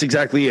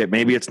exactly it.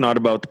 Maybe it's not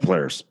about the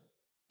players.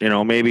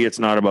 Maybe it's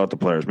not about the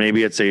players.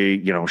 Maybe it's a,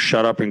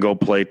 shut up and go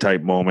play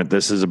type moment.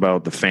 This is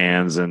about the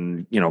fans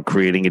and,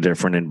 creating a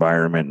different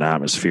environment and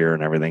atmosphere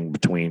and everything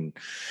between,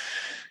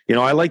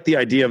 I like the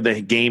idea of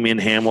the game in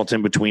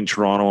Hamilton between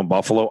Toronto and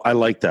Buffalo. I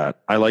like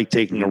that. I like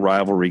taking a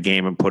rivalry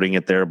game and putting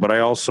it there, but I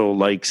also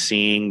like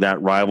seeing that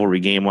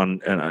rivalry game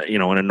on,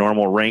 in a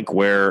normal rink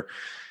where,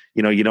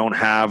 you don't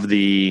have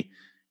the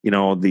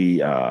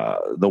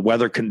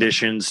weather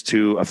conditions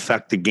to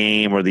affect the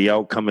game or the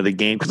outcome of the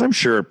game. Cause I'm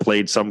sure it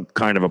played some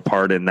kind of a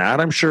part in that.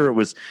 I'm sure it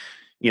was,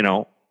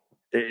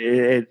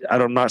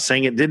 I'm not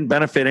saying it didn't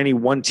benefit any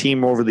one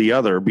team over the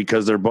other,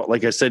 because they're both,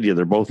 like I said,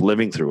 they're both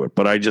living through it.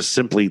 But I just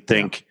simply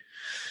think,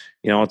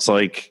 it's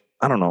like,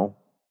 I don't know,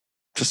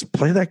 just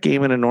play that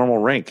game in a normal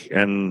rink.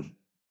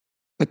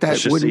 But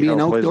that wouldn't be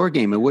an outdoor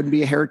game. It wouldn't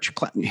be a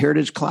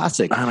Heritage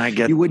Classic. And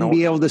you wouldn't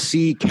be able to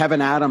see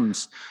Kevin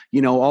Adams,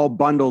 all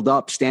bundled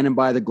up, standing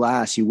by the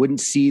glass. You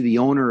wouldn't see the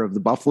owner of the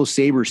Buffalo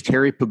Sabres,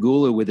 Terry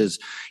Pagula, with his,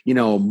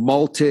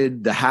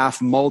 the half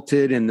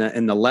malted and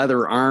the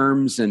leather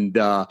arms. And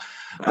the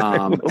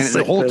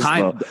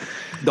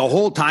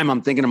whole time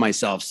I'm thinking to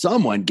myself,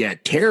 someone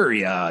get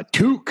Terry a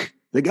toque.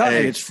 The guy,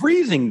 it's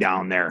freezing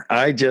down there.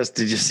 Did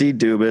you see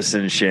Dubas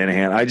and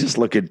Shanahan? I just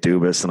look at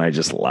Dubas and I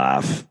just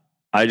laugh.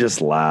 I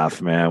just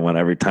laugh, man, when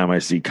every time I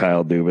see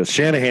Kyle Dubas.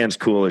 Shanahan's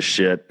cool as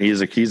shit.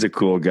 He's a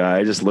cool guy.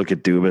 I just look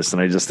at Dubas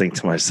and I just think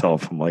to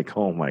myself, I'm like,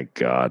 oh my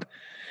God.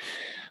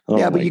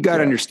 But you got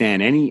to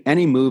understand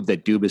any move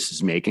that Dubas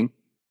is making,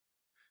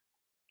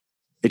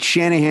 it's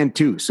Shanahan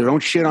too. So don't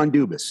shit on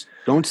Dubas.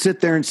 Don't sit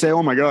there and say,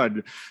 "Oh my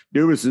God,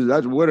 that's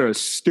what a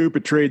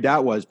stupid trade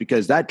that was,"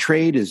 because that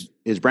trade is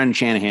Brendan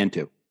Shanahan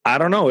too. I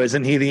don't know.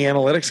 Isn't he the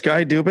analytics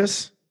guy,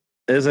 Dubas?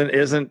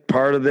 Isn't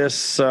part of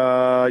this an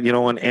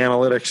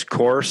analytics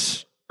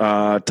course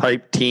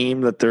type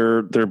team that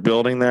they're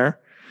building there?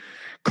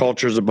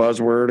 Culture's a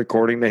buzzword,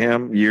 according to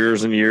him,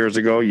 years and years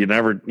ago. You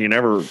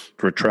never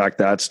retract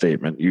that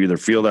statement. You either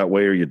feel that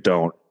way or you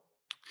don't.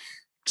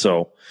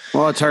 So,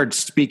 well, it's hard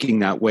speaking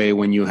that way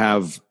when you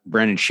have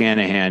Brendan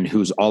Shanahan,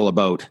 who's all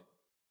about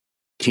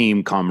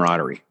team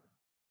camaraderie.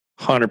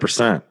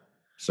 100%.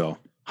 So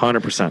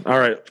 100%. All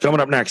right. Coming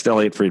up next,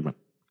 Elliotte Friedman.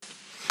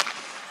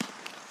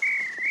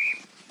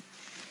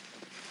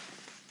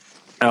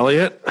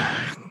 Elliotte.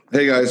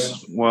 Hey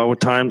guys. Well,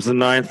 what time's the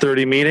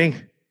 9:30 meeting?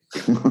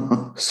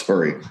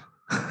 Sorry.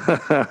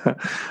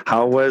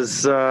 How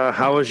was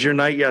your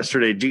night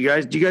yesterday? Do you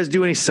guys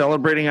do any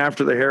celebrating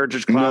after the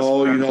Heritage Class?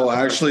 No,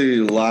 actually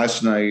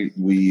last night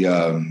we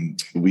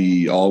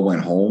all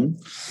went home.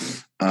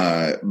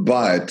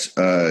 But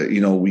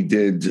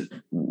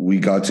we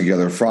got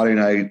together Friday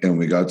night and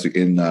we got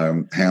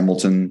in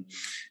Hamilton,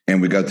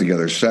 and we got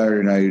together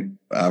Saturday night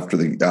after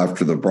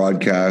the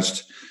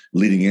broadcast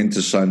leading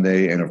into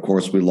Sunday. And of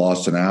course we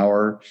lost an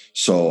hour.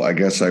 So I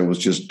guess I was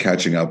just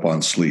catching up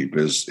on sleep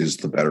is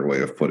the better way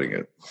of putting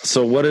it.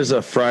 So what does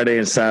a Friday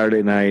and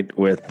Saturday night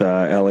with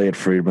Elliotte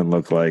Friedman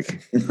look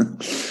like?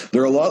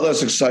 They're a lot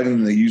less exciting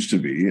than they used to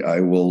be. I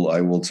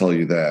will tell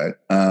you that.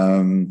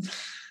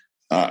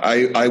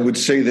 I would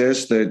say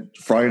this, that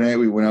Friday night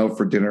we went out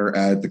for dinner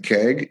at the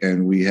Keg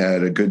and we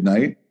had a good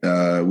night.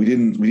 We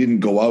didn't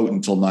go out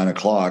until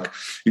 9:00.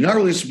 You're not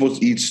really supposed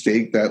to eat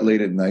steak that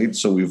late at night,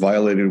 so we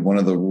violated one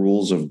of the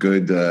rules of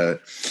good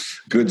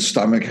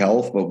stomach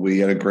health. But we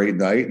had a great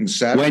night. And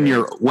Saturday,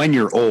 when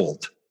you're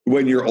old.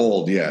 When you're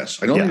old,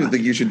 yes. I don't even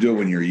think you should do it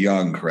when you're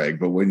young, Craig.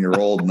 But when you're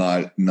old,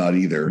 not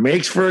either.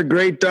 Makes for a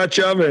great Dutch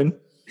oven.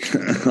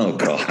 Oh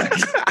God.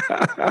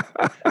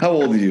 How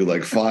old are you?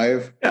 Like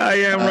 5? I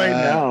am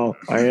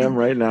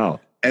right now.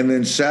 And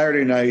then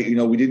Saturday night,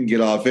 we didn't get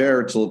off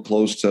air till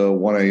close to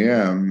 1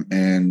 a.m.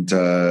 And,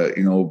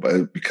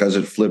 because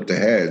it flipped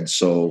ahead.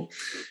 So,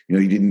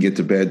 you didn't get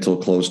to bed till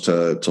close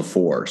to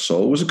 4.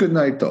 So it was a good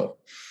night though.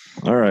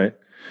 All right.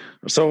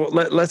 So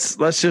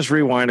let's just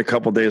rewind a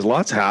couple of days.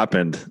 Lots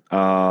happened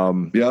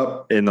in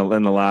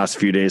the last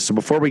few days. So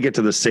before we get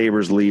to the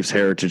Sabres Leafs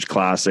Heritage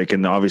Classic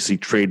and obviously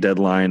trade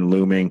deadline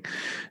looming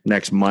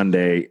next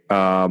Monday,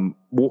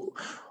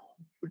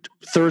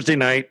 Thursday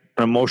night,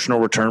 an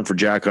emotional return for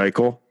Jack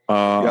Eichel.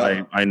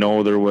 I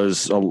know there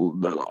was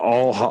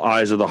all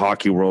eyes of the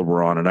hockey world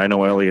were on it. I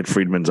know Elliotte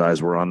Friedman's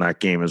eyes were on that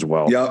game as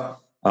well. Yeah.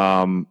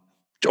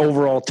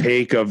 Overall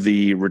take of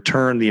the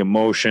return, the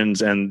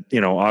emotions, and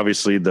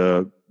obviously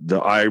the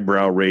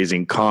eyebrow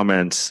raising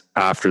comments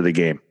after the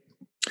game.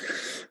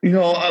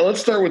 Let's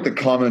start with the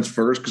comments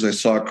first, because I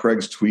saw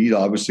Craig's tweet.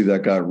 Obviously,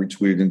 that got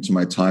retweeted into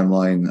my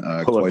timeline.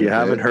 Well, if you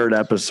haven't heard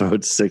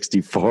episode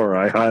 64,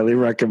 I highly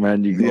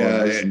recommend you go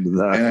and listen to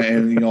that.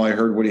 And I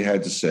heard what he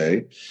had to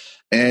say.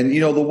 And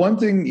the one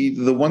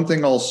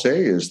thing I'll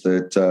say is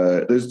that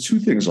there's 2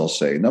 things I'll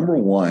say. Number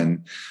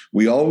one,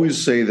 we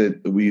always say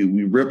that we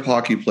rip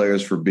hockey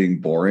players for being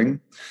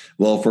boring.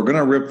 Well, if we're going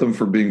to rip them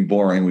for being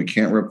boring, we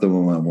can't rip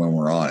them when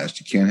we're honest.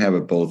 You can't have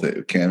it both.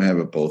 It can't have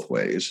it both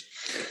ways.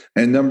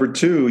 And number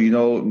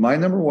 2, my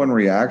number one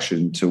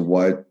reaction to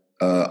what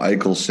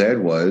Eichel said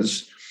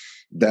was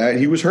that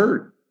he was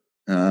hurt.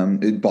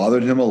 It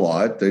bothered him a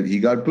lot that he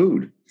got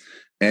booed.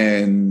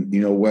 And,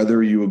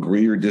 whether you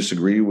agree or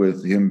disagree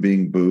with him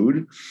being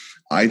booed,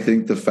 I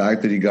think the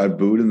fact that he got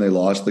booed and they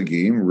lost the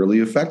game really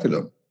affected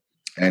him.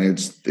 And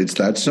it's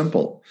that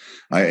simple.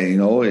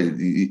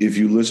 If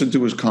you listen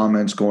to his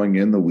comments going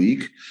in the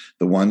week,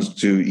 the ones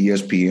to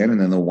ESPN and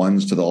then the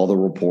ones to all the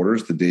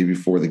reporters the day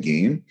before the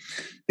game,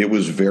 it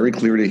was very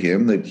clear to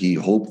him that he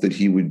hoped that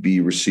he would be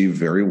received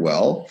very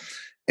well.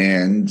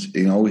 And,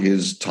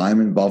 his time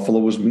in Buffalo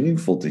was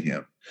meaningful to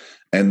him.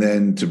 And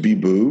then to be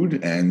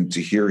booed and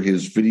to hear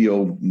his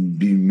video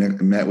be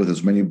met with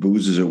as many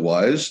boos as it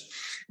was,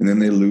 and then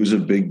they lose a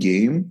big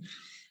game,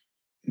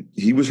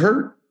 he was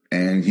hurt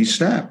and he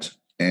snapped.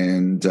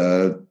 And,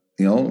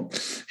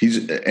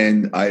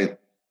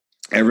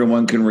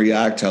 everyone can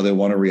react how they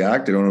want to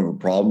react. I don't have a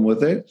problem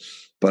with it.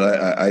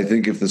 But I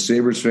think if the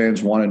Sabres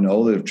fans want to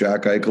know that if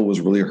Jack Eichel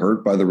was really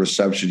hurt by the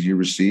reception he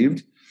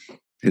received,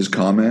 his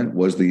comment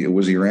was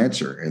your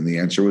answer. And the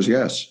answer was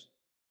yes.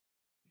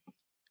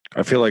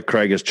 I feel like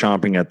Craig is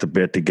chomping at the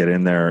bit to get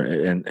in there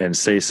and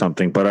say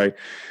something, but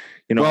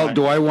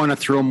do I want to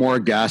throw more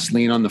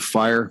gasoline on the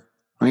fire?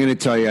 I'm going to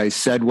tell you, I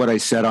said what I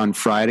said on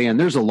Friday, and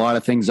there's a lot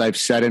of things I've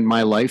said in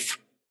my life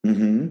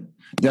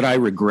that I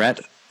regret.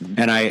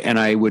 And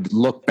I would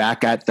look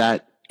back at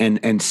that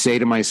and say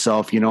to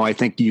myself, I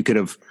think you could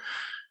have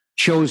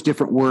chose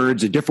different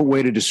words, a different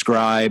way to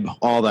describe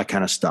all that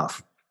kind of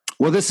stuff.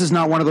 Well, this is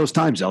not one of those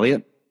times,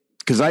 Elliotte,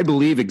 because I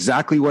believe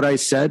exactly what I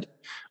said.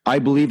 I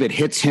believe it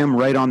hits him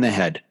right on the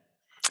head.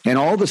 And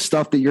all the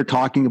stuff that you're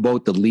talking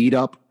about, the lead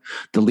up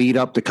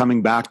to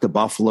coming back to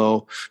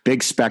Buffalo,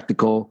 big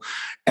spectacle.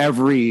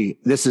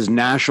 This is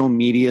national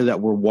media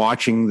that we're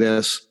watching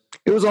this.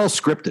 It was all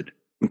scripted.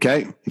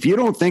 Okay. If you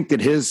don't think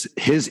that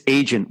his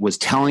agent was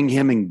telling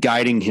him and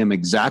guiding him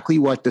exactly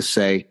what to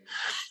say,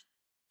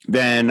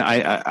 then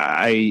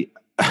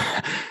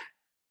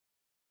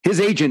his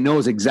agent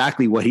knows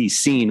exactly what he's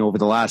seen over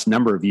the last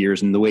number of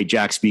years in the way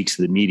Jack speaks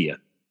to the media.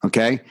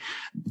 Okay.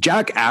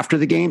 Jack after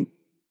the game,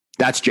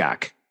 that's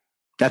Jack.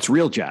 That's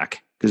real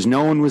Jack, because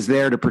no one was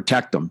there to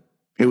protect him.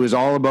 It was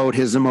all about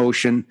his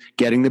emotion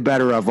getting the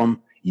better of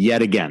him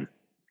yet again.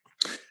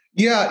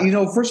 Yeah,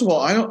 first of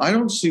all, I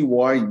don't see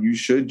why you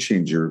should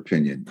change your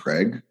opinion,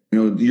 Craig.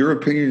 Your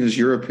opinion is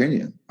your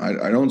opinion.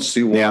 I don't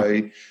see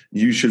why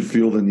you should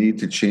feel the need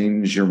to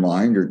change your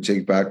mind or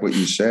take back what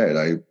you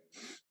said.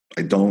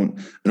 I don't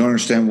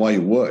understand why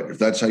you would. If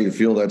that's how you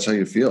feel, that's how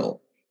you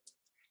feel.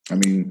 I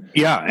mean,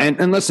 yeah,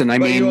 and listen,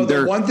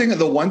 the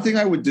one thing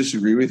I would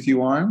disagree with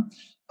you on,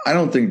 I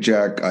don't think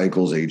Jack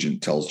Eichel's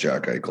agent tells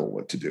Jack Eichel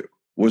what to do.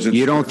 Was it?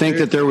 You don't think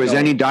that there was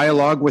any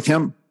dialogue with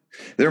him?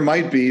 There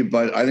might be,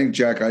 but I think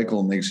Jack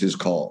Eichel makes his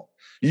call.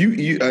 Well,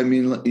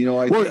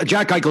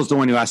 Jack Eichel's the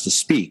one who has to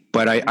speak,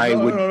 but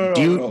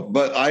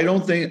but I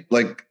don't think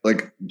like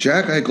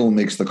Jack Eichel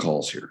makes the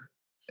calls here.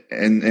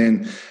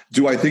 And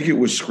do I think it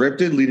was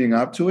scripted leading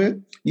up to it?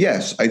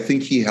 Yes, I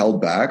think he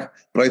held back,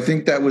 but I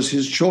think that was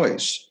his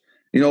choice.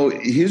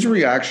 His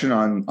reaction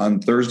on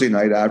Thursday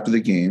night after the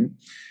game,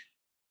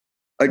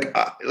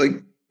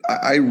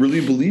 I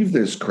really believe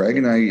this, Craig,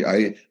 and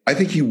I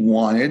think he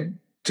wanted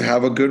to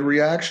have a good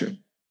reaction.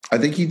 I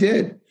think he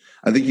did.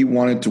 I think he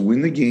wanted to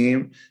win the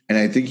game, and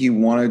I think he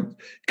wanted,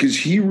 because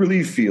he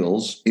really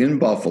feels in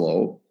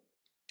Buffalo,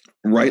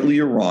 rightly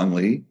or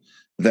wrongly,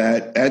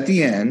 that at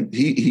the end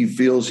he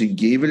feels he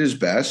gave it his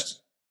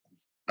best,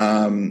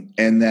 and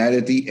that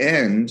at the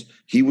end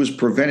he was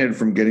prevented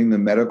from getting the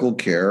medical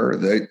care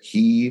that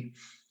he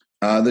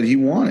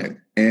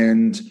wanted,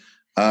 and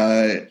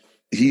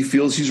he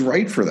feels he's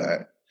right for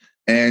that.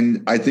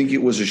 And I think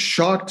it was a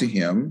shock to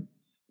him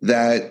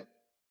that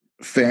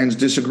fans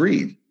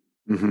disagreed.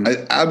 Mm-hmm.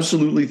 I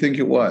absolutely think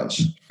it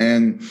was.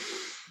 And,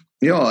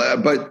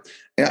 but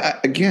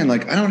again, I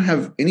don't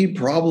have any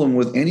problem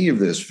with any of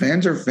this.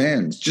 Fans are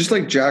fans. Just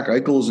like Jack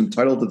Eichel is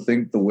entitled to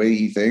think the way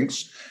he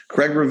thinks,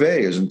 Craig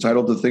Rivet is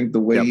entitled to think the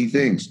way he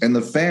thinks. And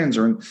the fans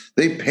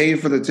they pay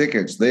for the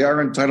tickets. They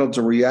are entitled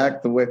to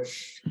react the way,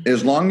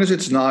 as long as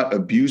it's not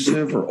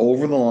abusive or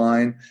over the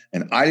line.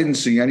 And I didn't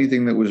see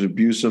anything that was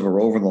abusive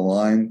or over the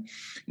line.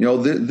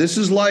 This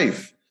is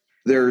life.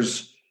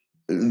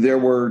 There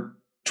were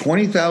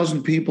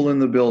 20,000 people in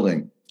the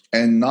building,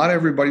 and not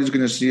everybody's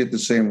going to see it the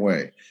same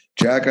way.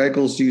 Jack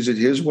Eichel sees it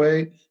his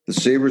way. The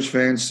Sabres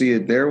fans see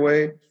it their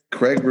way.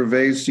 Craig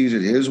Rivet sees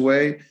it his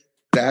way.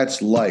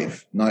 That's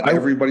life. Not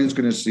everybody's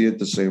going to see it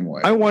the same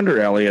way. I wonder,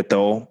 Elliotte,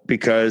 though,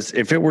 because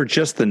if it were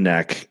just the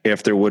neck,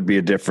 if there would be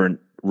a different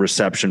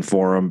reception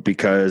for him,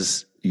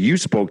 because you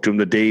spoke to him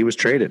the day he was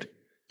traded.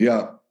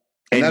 Yeah.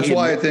 And that's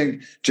why I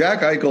think Jack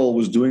Eichel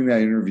was doing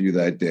that interview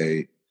that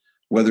day,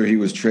 whether he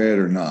was traded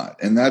or not.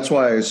 And that's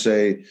why I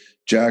say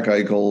Jack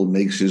Eichel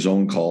makes his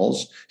own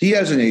calls. He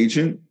has an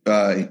agent.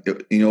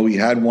 He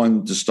had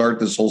one to start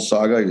this whole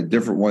saga, a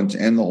different one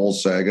to end the whole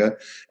saga.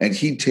 And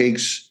he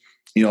takes,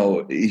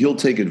 he'll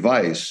take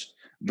advice.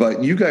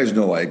 But you guys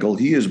know Eichel.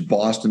 He is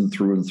Boston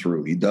through and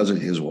through. He does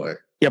it his way.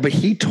 Yeah, but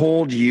he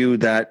told you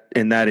that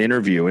in that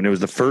interview, and it was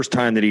the first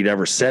time that he'd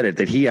ever said it,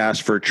 that he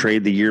asked for a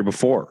trade the year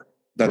before.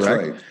 That's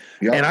right.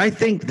 Yeah. And I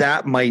think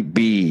that might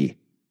be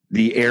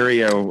the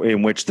area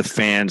in which the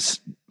fans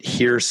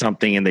hear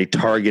something and they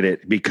target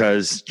it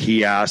because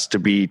he asked to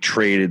be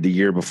traded the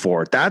year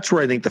before. That's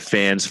where I think the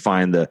fans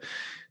find the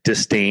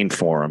disdain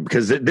for him,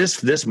 because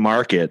this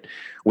market,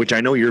 which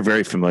I know you're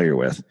very familiar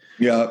with,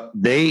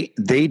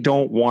 they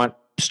don't want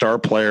star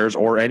players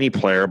or any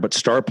player, but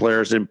star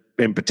players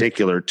in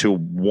particular, to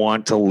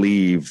want to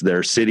leave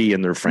their city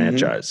and their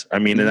franchise. Mm-hmm. I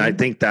mean, and I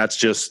think that's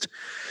just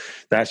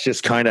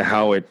kind of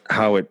how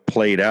it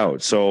played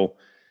out. So,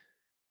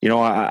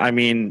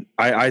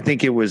 I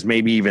think it was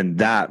maybe even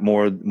that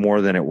more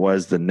than it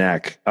was the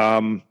neck.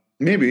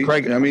 Maybe,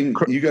 Craig.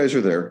 You guys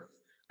are there,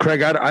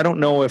 Craig. I don't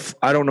know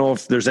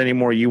if there's any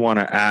more you want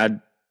to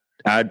add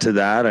to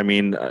that. I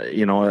mean,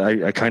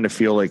 I kind of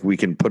feel like we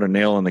can put a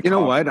nail in the. You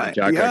know what?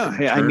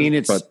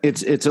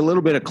 It's a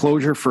little bit of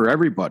closure for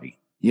everybody.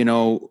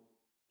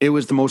 It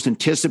was the most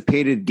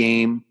anticipated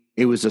game.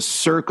 It was a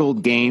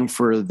circled game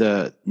for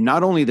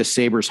not only the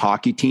Sabres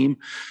hockey team,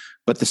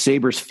 but the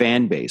Sabres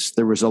fan base.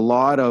 There was a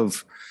lot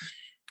of,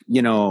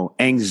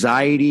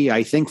 anxiety,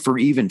 I think, for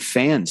even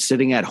fans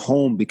sitting at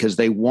home because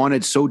they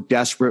wanted so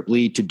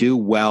desperately to do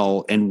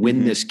well and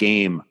win this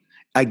game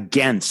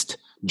against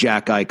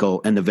Jack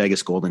Eichel and the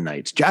Vegas Golden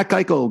Knights. Jack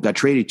Eichel got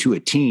traded to a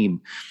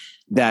team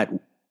that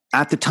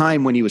at the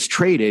time when he was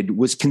traded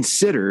was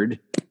considered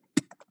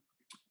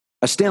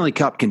a Stanley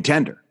Cup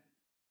contender.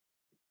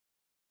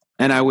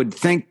 And I would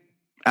think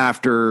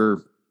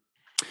after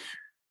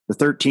the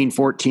 13,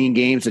 14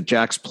 games that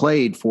Jack's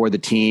played for the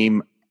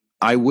team,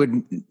 I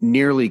wouldn't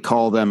nearly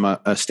call them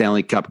a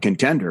Stanley Cup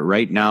contender.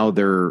 Right now,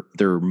 they're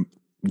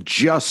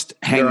just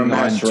hanging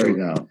on to right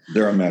now.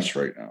 They're a mess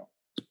right now.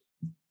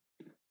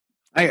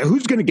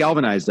 Who's going to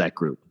galvanize that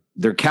group?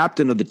 Their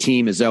captain of the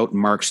team is out,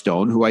 Mark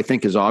Stone, who I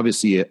think is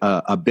obviously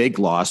a big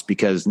loss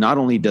because not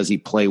only does he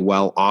play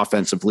well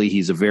offensively,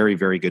 he's a very,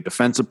 very good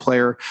defensive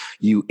player.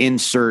 You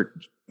insert,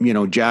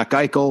 Jack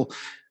Eichel,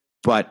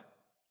 but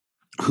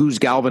who's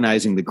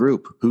galvanizing the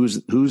group? Who's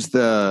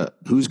going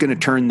to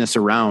turn this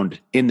around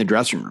in the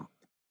dressing room?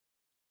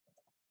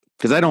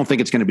 Because I don't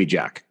think it's going to be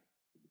Jack.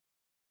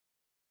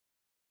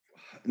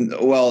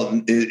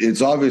 Well,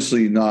 it's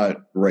obviously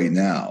not right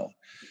now.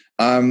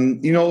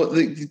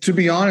 To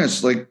be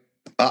honest,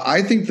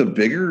 I think the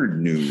bigger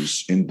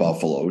news in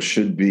Buffalo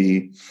should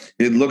be,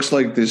 it looks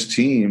like this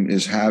team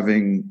is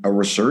having a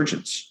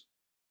resurgence.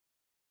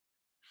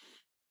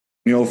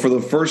 For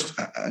the first,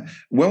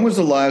 when was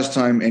the last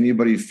time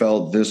anybody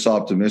felt this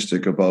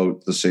optimistic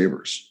about the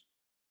Sabres?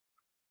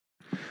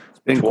 It's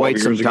been quite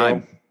some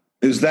time.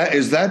 Is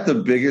that the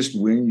biggest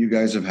win you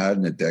guys have had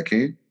in a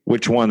decade?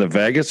 Which one, the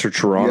Vegas or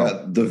Toronto?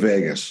 Yeah, the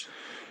Vegas.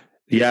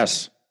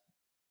 Yes.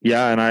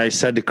 Yeah, and I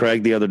said to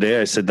Craig the other day,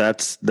 I said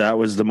that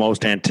was the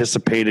most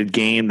anticipated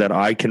game that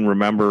I can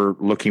remember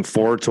looking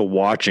forward to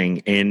watching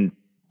in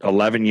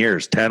 11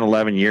 years,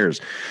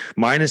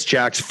 minus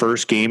Jack's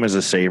first game as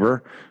a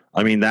Sabre.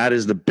 I mean, that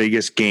is the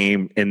biggest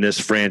game in this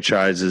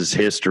franchise's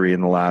history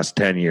in the last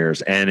 10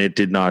 years, and it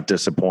did not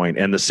disappoint.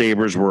 And the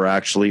Sabres were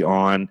actually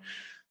on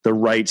the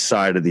right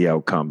side of the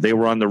outcome. They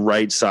were on the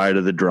right side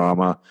of the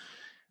drama.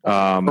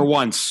 For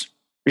once.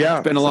 Yeah.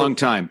 It's been a long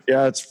time.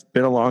 Yeah, it's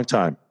been a long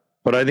time.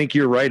 But I think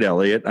you're right,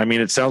 Elliotte. I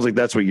mean, it sounds like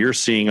that's what you're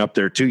seeing up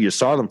there, too. You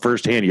saw them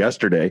firsthand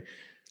yesterday.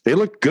 They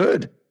looked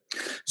good.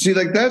 See,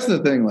 that's the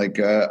thing.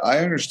 I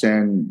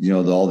understand,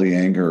 all the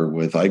anger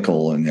with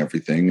Eichel and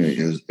everything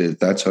is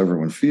that's how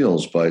everyone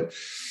feels. But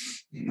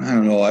I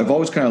don't know. I've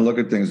always kind of looked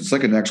at things. It's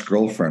like an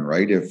ex-girlfriend,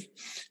 right?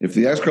 If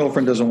the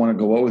ex-girlfriend doesn't want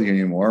to go out with you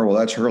anymore, well,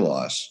 that's her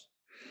loss.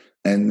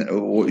 And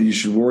you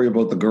should worry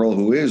about the girl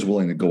who is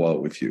willing to go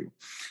out with you.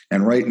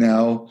 And right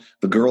now,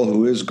 the girl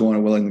who is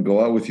willing to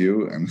go out with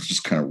you, and it's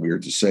just kind of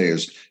weird to say,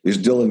 is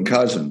Dylan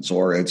Cousins,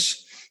 or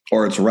it's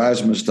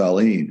Rasmus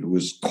Dahlin, who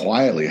is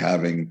quietly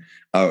having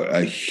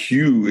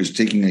is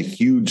taking a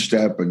huge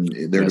step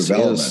in their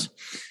development.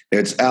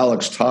 It's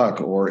Alex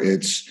Tuch, or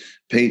it's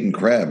Peyton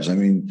Krebs. I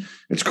mean,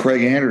 it's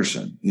Craig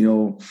Anderson.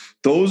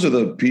 Those are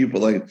the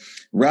people.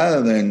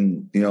 Rather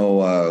than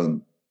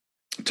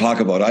talk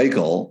about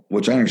Eichel,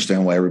 which I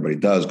understand why everybody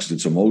does because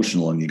it's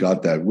emotional and you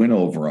got that win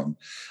over him.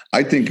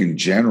 I think in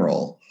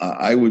general,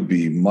 I would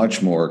be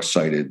much more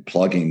excited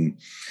plugging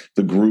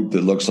the group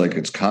that looks like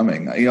it's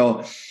coming.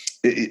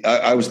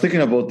 I was thinking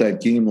about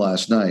that game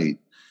last night.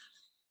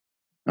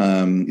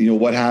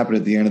 What happened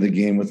at the end of the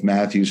game with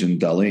Matthews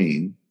and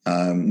Dahlin.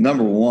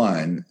 Number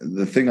one,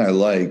 the thing I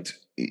liked,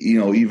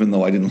 even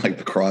though I didn't like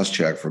the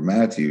cross-check for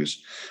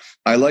Matthews,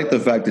 I like the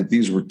fact that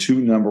these were two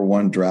number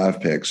one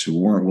draft picks who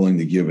weren't willing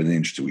to give an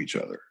inch to each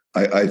other.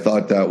 I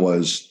thought that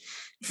was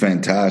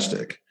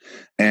fantastic.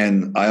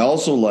 And I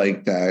also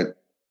like that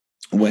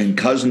when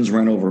Cousins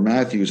ran over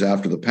Matthews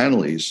after the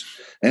penalties,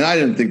 and I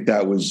didn't think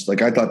that was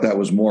I thought that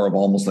was more of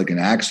almost like an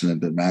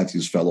accident that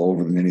Matthews fell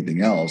over than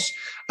anything else.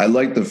 I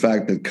like the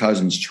fact that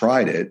Cousins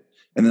tried it.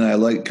 And then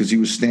because he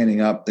was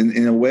standing up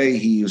in a way,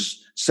 he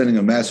was sending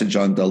a message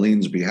on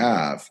Dahlin's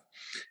behalf.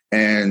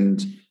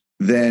 And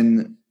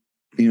then,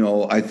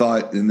 I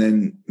thought, and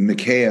then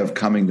Mikheyev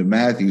coming to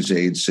Matthews'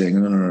 aid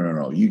saying,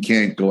 no, you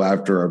can't go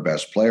after our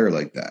best player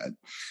like that.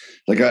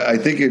 I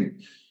think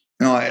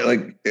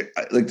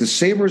the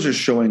Sabres are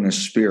showing a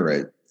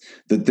spirit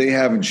that they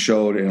haven't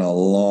showed in a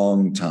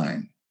long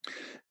time.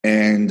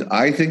 And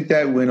I think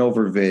that win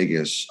over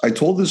Vegas, I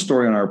told this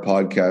story on our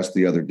podcast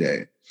the other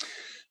day.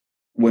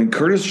 When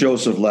Curtis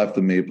Joseph left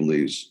the Maple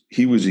Leafs,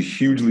 he was a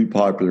hugely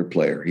popular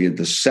player. He had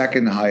the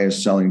second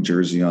highest selling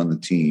jersey on the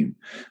team,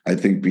 I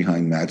think,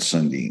 behind Matt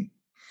Sundin.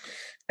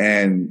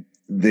 And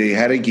they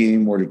had a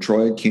game where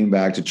Detroit came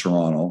back to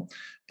Toronto,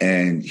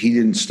 and he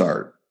didn't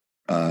start.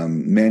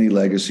 Manny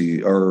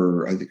Legacy,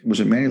 or I think, was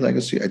it Manny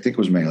Legacy? I think it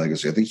was Manny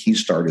Legacy. I think he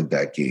started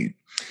that game.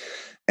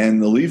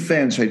 And the Leaf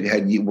fans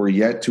were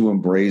yet to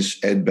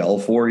embrace Ed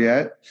Belfour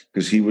yet,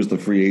 because he was the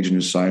free agent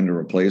who signed to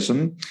replace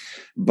him.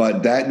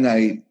 But that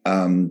night,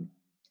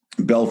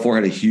 Belfour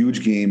had a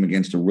huge game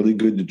against a really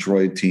good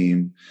Detroit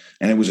team,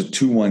 and it was a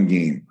 2-1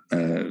 game.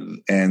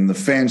 And the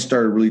fans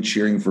started really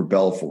cheering for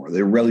Belfour.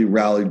 They really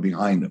rallied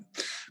behind him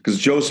because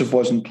Joseph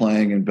wasn't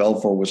playing and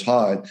Belfour was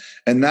hot.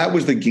 And that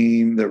was the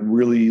game that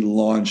really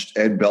launched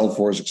Ed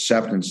Belfour's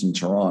acceptance in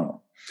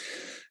Toronto.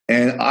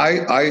 And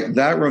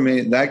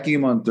that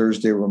game on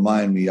Thursday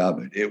reminded me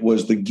of it. It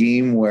was the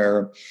game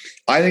where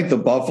I think the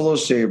Buffalo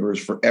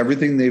Sabres, for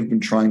everything they've been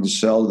trying to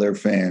sell to their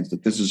fans,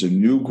 that this is a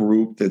new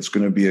group that's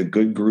going to be a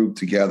good group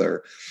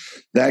together.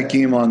 That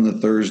game on the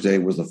Thursday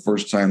was the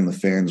first time the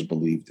fans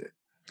believed it.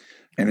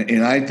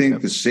 And I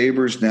think the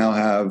Sabres now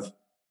have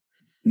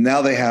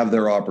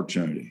their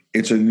opportunity.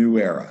 It's a new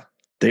era.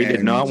 They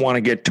did not want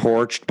to get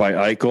torched by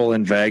Eichel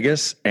in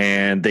Vegas,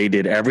 and they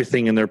did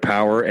everything in their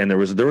power. And there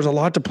was a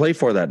lot to play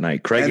for that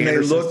night. Craig and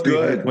Anderson, they looked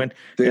good.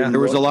 There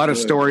was a lot of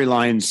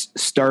storylines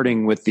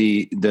starting with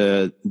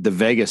the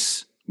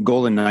Vegas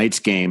Golden Knights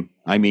game.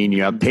 I mean,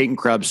 you have Peyton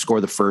Krebs score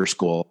the first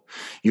goal.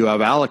 You have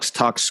Alex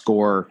Tuck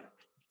score.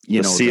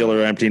 The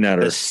sealer empty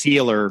netter. The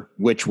sealer,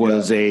 which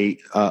was a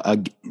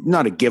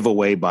not a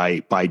giveaway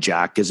by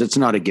Jack, because it's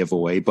not a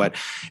giveaway, but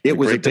it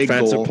was a big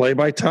defensive goal. Play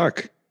by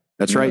Tuck.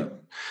 That's right.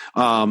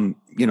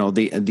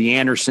 The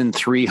Anderson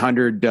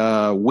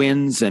 300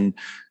 wins, and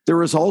there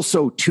was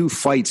also two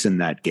fights in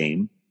that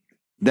game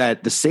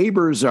that the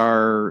Sabres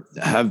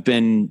have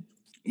been.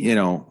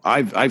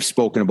 I've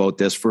spoken about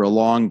this for a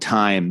long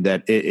time,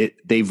 that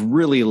they've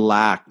really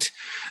lacked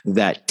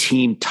that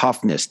team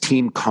toughness,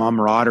 team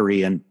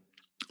camaraderie, and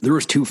there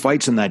was two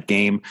fights in that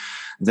game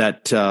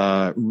that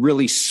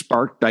really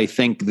sparked, I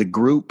think, the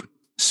group,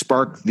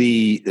 sparked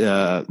the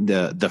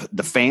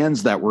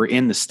fans that were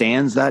in the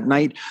stands that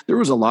night. There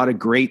was a lot of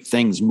great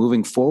things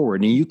moving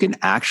forward, and you can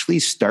actually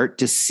start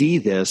to see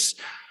this,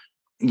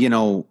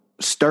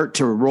 start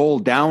to roll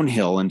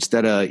downhill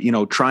instead of,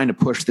 trying to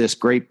push this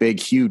great, big,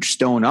 huge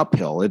stone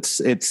uphill.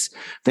 It's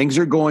things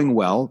are going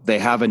well. They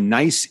have a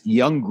nice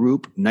young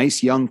group,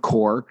 nice young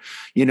core.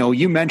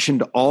 You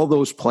mentioned all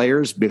those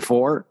players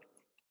before.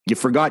 You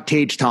forgot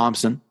Tage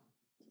Thompson.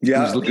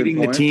 Yeah, who's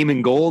leading the team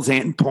in goals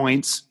and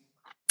points.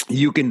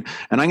 And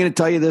I'm going to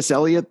tell you this,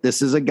 Elliotte,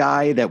 this is a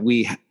guy that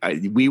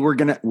we're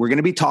going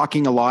to be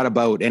talking a lot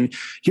about. And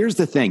here's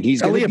the thing.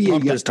 Elliotte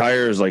pumped his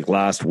tires like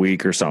last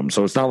week or something.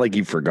 So it's not like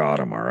you forgot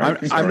him. All right.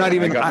 I'm not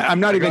even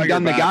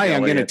done the guy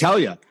I'm going to tell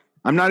you.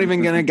 I'm not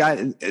even going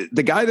to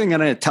the guy that I'm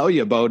going to tell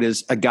you about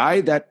is a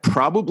guy that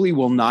probably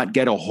will not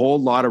get a whole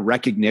lot of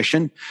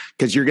recognition,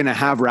 because you're going to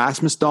have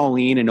Rasmus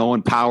Dahlin and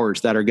Owen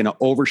Powers that are going to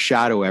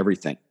overshadow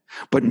everything.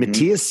 But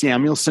Matthias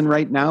Samuelsson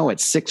right now at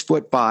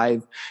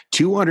 6'5",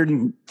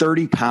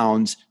 230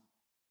 pounds.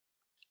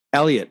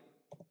 Elliotte,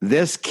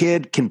 this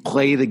kid can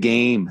play the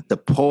game, the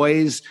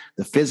poise,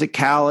 the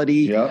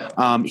physicality.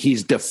 Yep.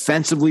 He's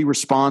defensively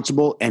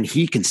responsible, and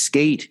he can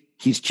skate.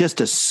 He's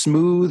just a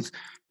smooth,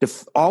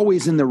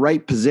 always in the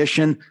right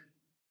position.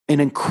 An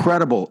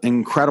incredible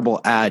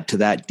add to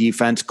that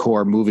defense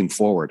core moving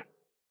forward.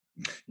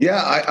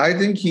 Yeah, I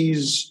think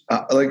he's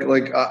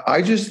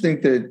I just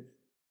think that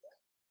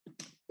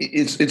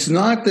it's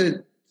not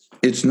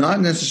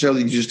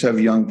necessarily you just have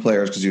young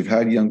players, because you've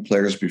had young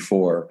players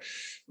before,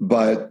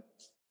 but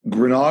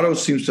Granato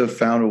seems to have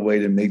found a way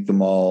to make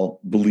them all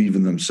believe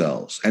in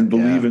themselves and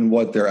believe in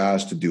what they're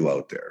asked to do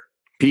out there.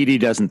 PD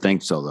doesn't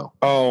think so, though.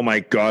 Oh my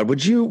God.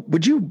 Would you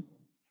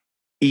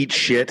eat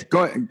shit?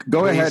 Go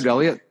ahead,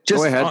 Elliotte.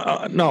 Go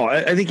ahead. No,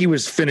 I think he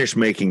was finished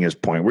making his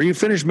point. Were you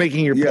finished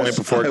making your point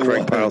before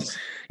Craig Piles?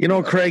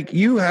 Craig,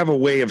 you have a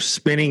way of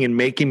spinning and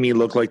making me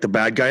look like the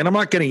bad guy. And I'm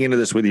not getting into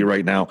this with you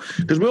right now,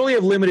 because we only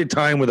have limited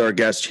time with our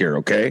guest here.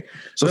 Okay.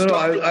 So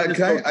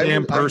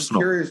I'm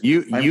personal.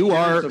 You're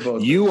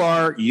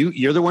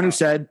the one who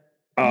said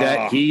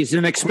that he's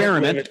an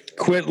experiment.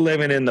 Quit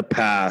living in the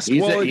past.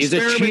 He's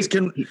a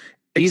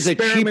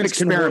cheap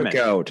experiment. Work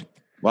out.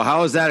 Well,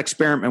 how is that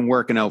experiment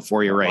working out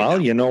for you right now?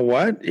 Well, you know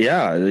what?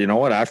 Yeah, you know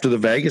what? After the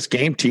Vegas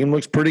game, team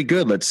looks pretty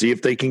good. Let's see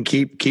if they can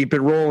keep it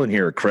rolling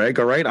here, Craig.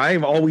 All right.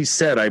 I've always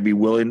said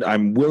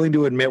I'm willing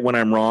to admit when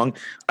I'm wrong.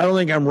 I don't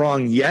think I'm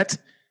wrong yet.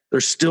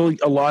 There's still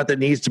a lot that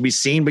needs to be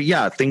seen, but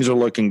yeah, things are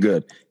looking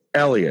good.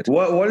 Elliotte,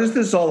 what is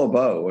this all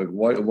about? Like,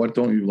 what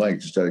don't you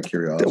like? Just out of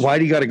curiosity. Why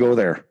do you got to go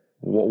there?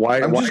 Why?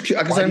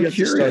 Because I'm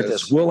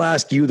curious. We'll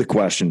ask you the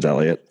questions,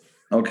 Elliotte.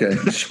 Okay,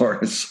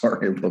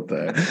 sorry about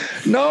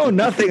that. No,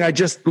 nothing. I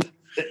just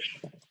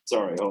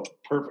sorry. Oh,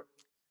 perfect.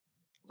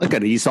 Look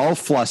at it. He's all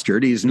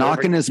flustered. He's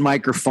knocking his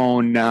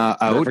microphone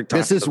out.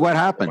 This is what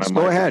happens.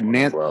 Go ahead,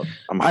 Nant.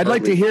 I'd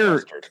like to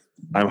hear. Flustered.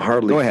 I'm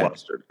hardly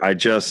flustered. I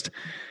just,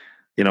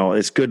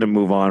 it's good to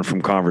move on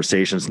from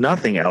conversations.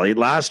 Nothing, Elliotte.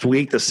 Last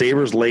week, the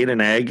Sabres laid an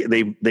egg.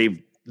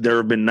 There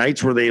have been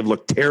nights where they have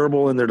looked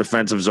terrible in their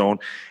defensive zone,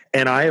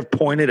 and I have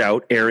pointed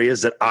out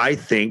areas that I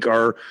think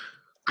are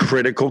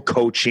critical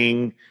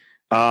coaching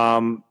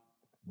letdowns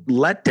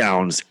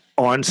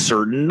on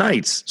certain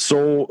nights.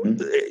 So,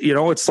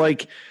 it's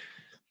like,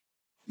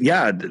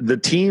 the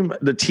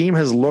team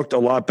has looked a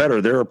lot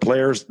better. There are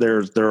players,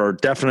 there are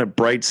definite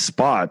bright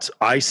spots.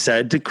 I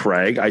said to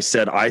Craig, I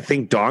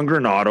think Don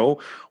Granato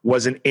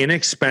was an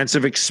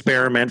inexpensive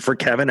experiment for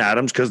Kevin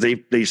Adams, because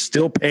they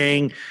still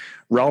paying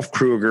Ralph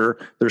Kruger.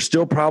 They're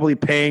still probably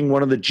paying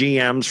one of the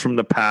GMs from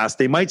the past.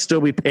 They might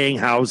still be paying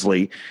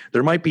Housley.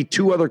 There might be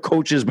two other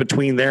coaches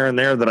between there and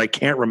there that I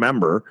can't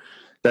remember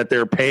that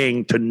they're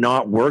paying to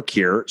not work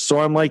here.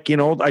 So I'm like,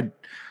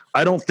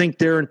 I don't think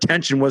their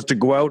intention was to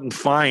go out and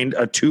find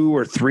a $2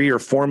 or $3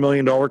 or $4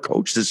 million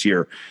coach this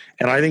year.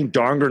 And I think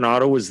Don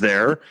Granato was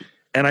there,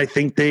 and I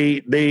think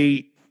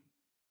they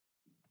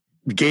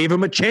gave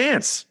him a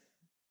chance.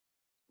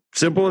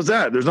 Simple as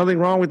that. There's nothing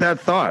wrong with that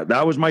thought.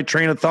 That was my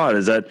train of thought,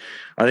 is that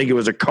I think it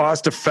was a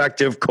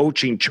cost-effective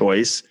coaching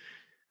choice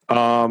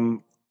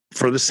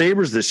for the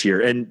Sabres this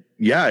year. And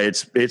yeah,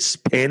 it's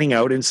panning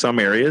out in some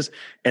areas.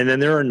 And then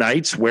there are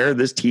nights where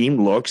this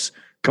team looks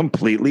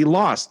completely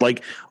lost.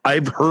 Like,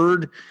 I've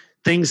heard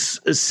things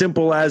as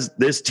simple as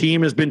this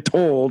team has been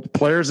told,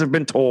 players have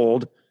been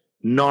told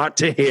not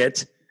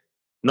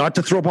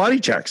to throw body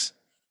checks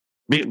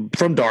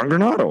from Don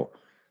Granato.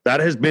 That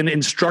has been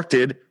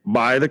instructed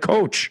by the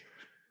coach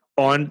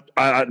on,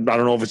 I don't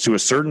know if it's to a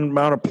certain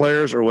amount of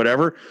players or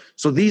whatever.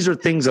 So these are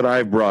things that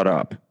I've brought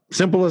up.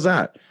 Simple as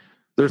that.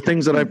 They're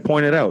things that I've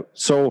pointed out.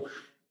 So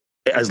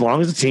as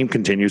long as the team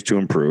continues to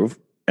improve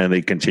and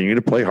they continue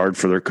to play hard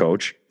for their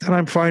coach, then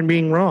I'm fine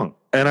being wrong.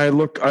 And I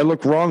look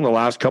wrong the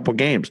last couple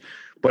games,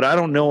 but I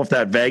don't know if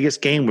that Vegas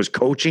game was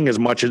coaching as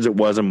much as it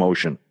was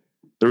emotion.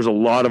 There was a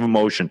lot of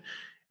emotion,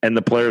 and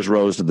the players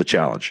rose to the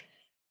challenge.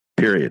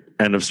 Period.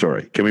 End of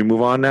story. Can we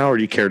move on now, or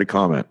do you care to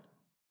comment?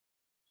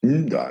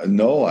 No,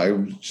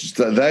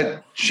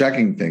 that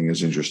checking thing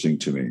is interesting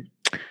to me.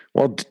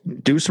 Well,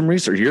 do some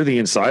research. You're the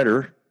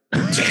insider.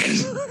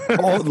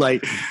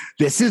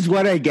 This is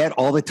what I get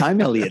all the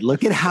time, Elliotte.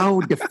 Look at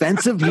how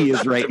defensive he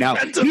is right now.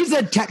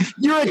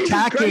 You're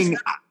attacking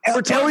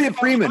Elliotte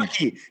Friedman.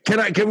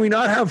 Can we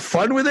not have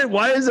fun with it?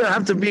 Why does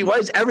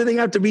everything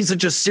have to be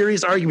such a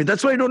serious argument?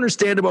 That's what I don't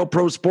understand about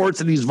pro sports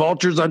and these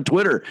vultures on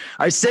Twitter.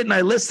 I sit and I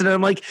listen, and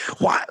I'm like,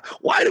 why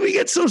do we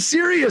get so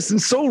serious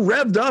and so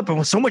revved up and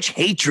with so much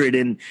hatred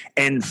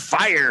and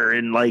fire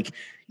and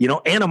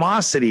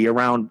animosity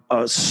around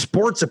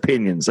sports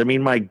opinions? I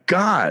mean, my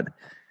God.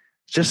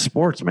 Just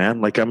sports, man.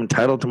 Like, I'm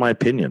entitled to my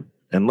opinion.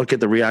 And look at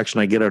the reaction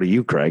I get out of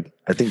you, Craig.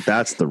 I think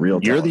that's the real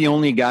You're talent. the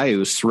only guy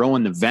who's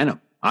throwing the venom.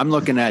 I'm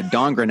looking at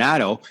Don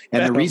Granato,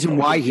 and the reason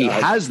why he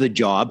has the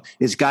job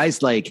is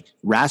guys like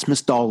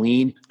Rasmus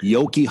Dahlin,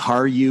 Yoki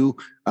Haru,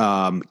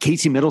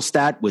 Casey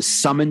Middlestat was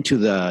summoned to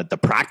the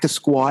practice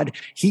squad.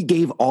 He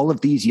gave all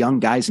of these young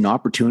guys an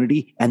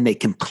opportunity, and they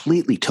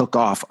completely took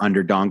off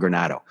under Don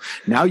Granato.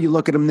 Now you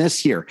look at him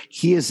this year;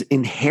 he has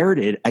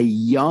inherited a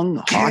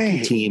young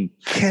hockey team.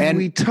 Can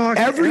we talk?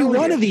 Every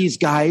one of these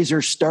guys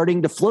are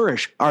starting to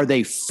flourish. Are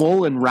they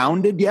full and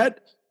rounded yet?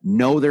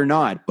 No, they're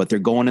not, but they're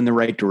going in the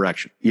right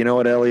direction. You know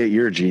what, Elliotte?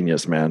 You're a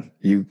genius, man.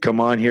 You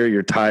come on here,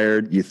 you're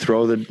tired, you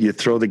throw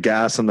the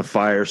gas on the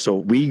fire, so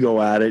we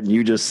go at it, and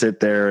you just sit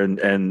there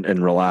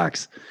and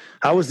relax.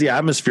 How was the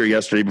atmosphere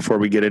yesterday before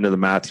we get into the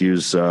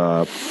Matthews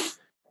hearing?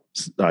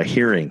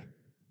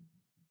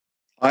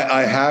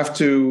 I have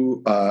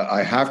to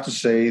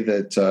say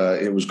that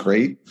it was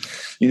great.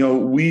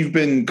 We've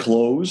been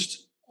closed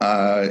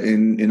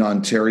in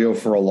Ontario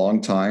for a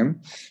long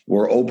time.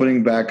 We're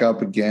opening back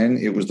up again.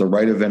 It was the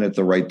right event at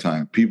the right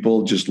time.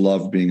 People just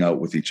loved being out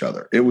with each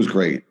other. It was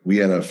great. We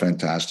had a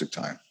fantastic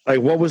time.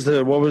 Like, what was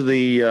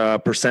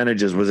the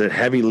percentages? Was it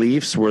heavy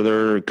Leafs? Were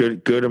there a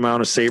good amount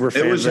of Sabre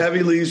fans? It was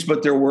heavy Leafs,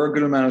 but there were a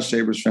good amount of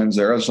Sabres fans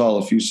there. I saw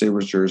a few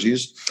Sabres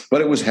jerseys,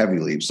 but it was heavy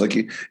Leafs.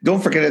 Like,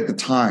 don't forget at the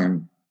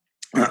time,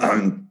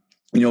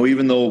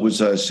 even though it was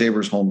a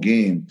Sabres home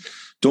game,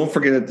 don't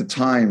forget at the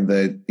time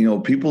that,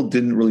 people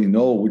didn't really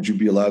know, would you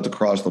be allowed to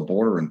cross the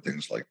border and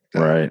things like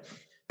that. Right.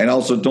 And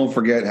also don't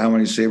forget how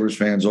many Sabres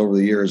fans over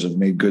the years have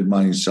made good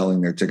money selling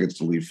their tickets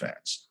to Leaf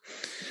fans.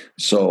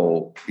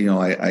 So,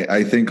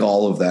 I think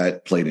all of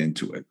that played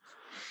into it.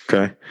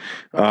 Okay.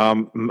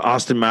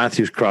 Austin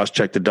Matthews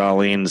cross-checked the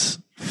Dahlin's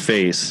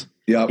face,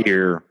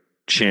 ear,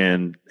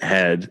 chin,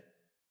 head.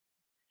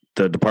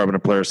 The Department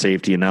of Player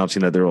Safety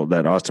announcing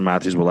that Austin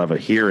Matthews will have a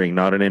hearing,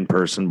 not an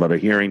in-person, but a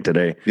hearing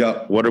today.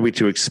 Yeah. What are we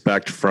to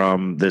expect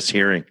from this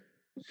hearing?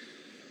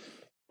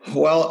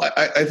 Well,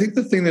 I think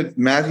the thing that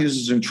Matthews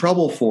is in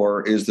trouble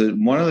for is that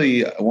one of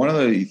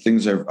the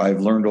things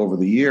I've learned over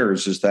the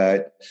years is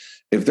that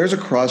if there's a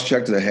cross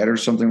check to the head or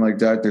something like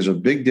that, there's a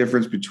big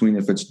difference between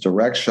if it's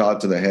direct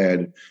shot to the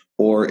head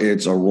or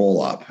it's a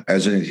roll up,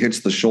 as in it hits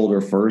the shoulder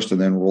first and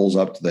then rolls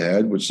up to the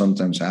head, which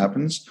sometimes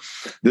happens.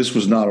 This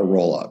was not a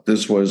roll up.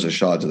 This was a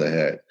shot to the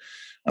head.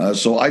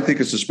 So I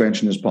think a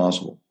suspension is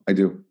possible. I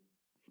do.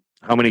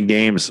 How many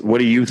games? What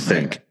do you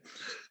think?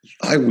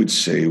 I would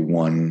say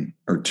 1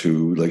 or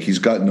 2. Like, he's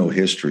got no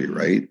history,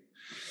 right?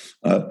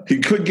 He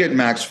could get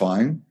max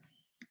fine.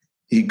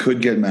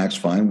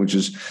 Which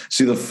is,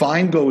 the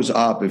fine goes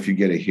up if you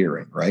get a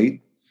hearing,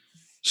 right?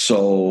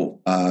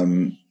 So,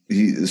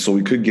 he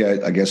could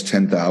get, I guess,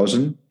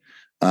 10,000.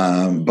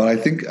 But I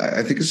think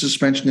a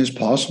suspension is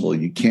possible.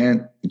 You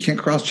can't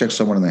cross-check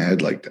someone in the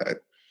head like that.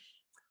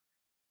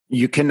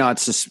 You cannot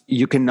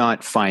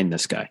fine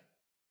this guy.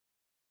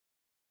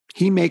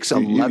 He makes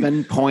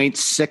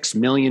 $11.6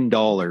 million.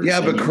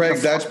 Yeah, but Craig,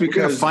 that's because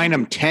you're gonna fine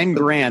him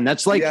 $10,000.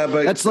 That's like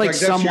Craig,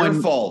 someone. That's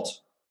your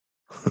fault.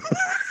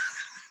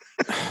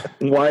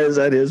 Why is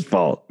that his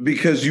fault?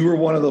 Because you were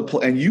one of the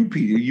and you,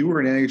 Peter, you were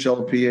an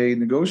NHLPA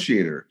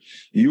negotiator.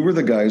 You were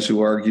the guys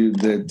who argued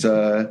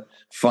that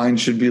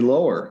fines should be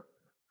lower.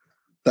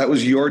 That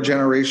was your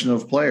generation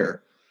of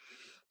player.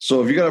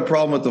 So if you got a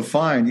problem with the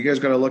fine, you guys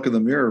got to look in the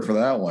mirror for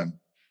that one.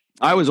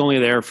 I was only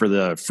there for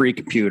the free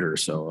computer,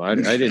 so I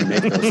didn't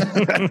make those.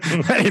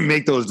 I didn't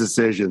make those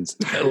decisions.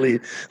 At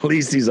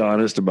least he's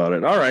honest about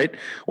it. All right.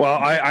 Well,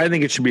 I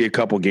think it should be a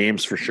couple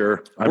games for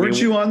sure. Weren't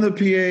you on the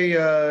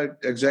PA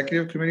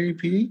executive committee,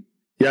 PD?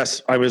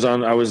 Yes, I was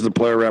the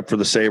player rep for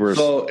the Sabres.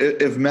 So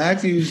if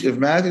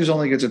Matthews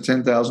only gets a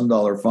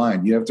 $10,000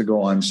 fine, you have to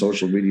go on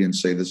social media and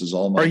say this is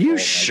all my Are you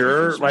fault.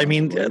 sure? I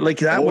mean, like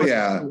that was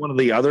one of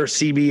the other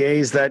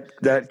CBAs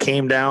that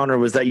came down, or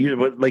was that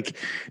you? Like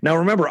now,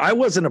 remember, I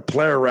wasn't a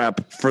player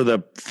rep for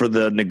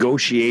the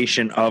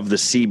negotiation of the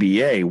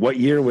CBA. What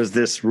year was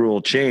this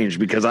rule changed?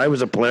 Because I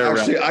was a player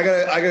rep. I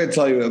gotta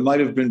tell you, it might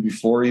have been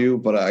before you,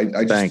 but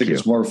I just think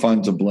it's more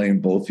fun to blame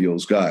both of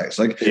those guys.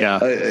 Like,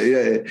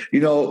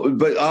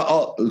 but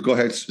I'll go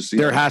ahead. Steve.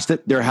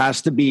 There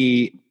has to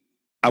be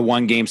a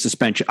 1-game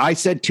suspension. I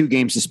said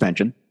 2-game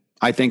suspension.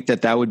 I think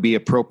that would be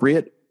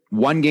appropriate.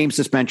 1-game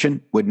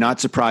suspension would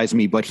not surprise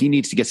me, but he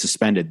needs to get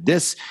suspended.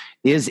 This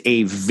is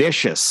a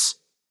vicious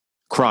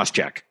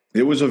cross-check.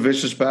 It was a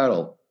vicious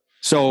battle.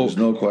 So there's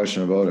no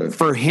question about it.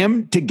 For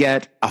him to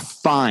get a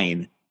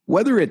fine,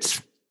 whether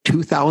it's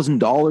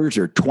 $2,000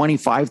 or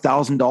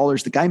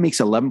 $25,000, the guy makes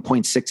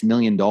 $11.6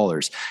 million.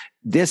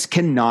 This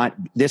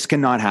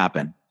cannot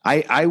happen.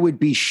 I would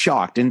be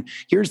shocked. And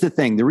here's the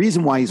thing. The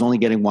reason why he's only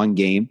getting 1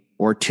 game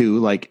or 2,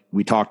 like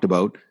we talked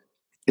about,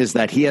 is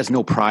that he has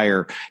no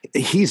prior.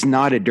 He's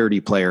not a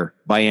dirty player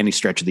by any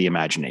stretch of the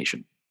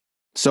imagination.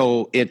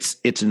 So it's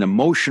an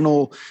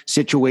emotional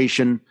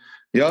situation.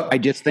 Yeah. I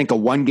just think a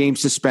 1-game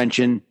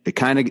suspension to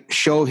kind of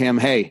show him,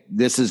 hey,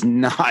 this is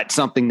not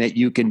something that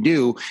you can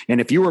do. And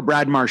if you were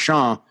Brad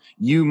Marchand,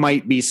 you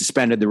might be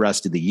suspended the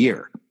rest of the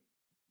year.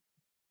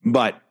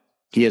 But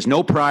he has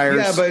no priors.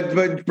 Yeah,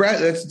 but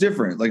Brad, that's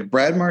different. Like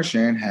Brad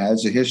Marchand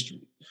has a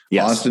history.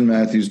 Yes. Austin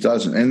Matthews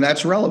doesn't, and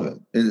that's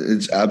relevant.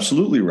 It's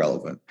absolutely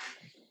relevant.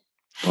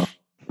 Well,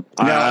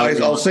 now,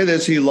 I'll say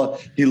this: he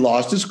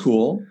lost his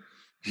cool.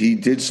 He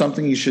did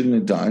something he shouldn't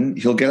have done.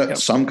 He'll get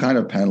some kind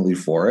of penalty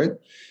for it.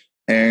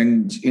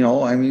 And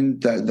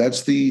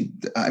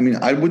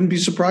I wouldn't be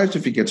surprised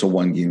if he gets a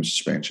 1-game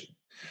suspension.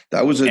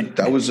 That was a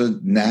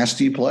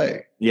nasty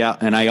play. Yeah,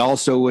 and I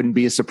also wouldn't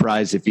be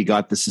surprised if he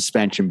got the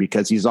suspension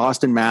because he's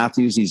Austin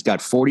Matthews. He's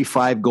got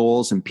 45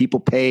 goals, and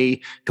people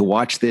pay to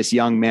watch this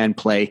young man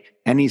play,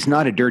 and he's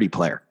not a dirty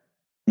player.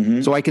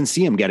 Mm-hmm. So I can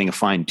see him getting a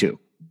fine too.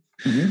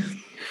 Mm-hmm.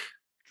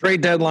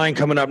 Trade deadline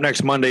coming up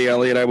next Monday,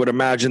 Elliotte. I would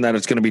imagine that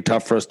it's going to be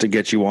tough for us to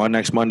get you on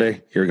next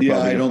Monday.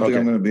 I don't think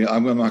I'm going to be.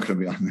 I'm not going to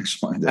be on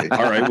next Monday.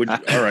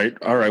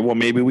 All right. Well,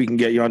 maybe we can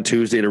get you on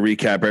Tuesday to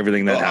recap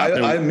everything that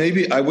happened.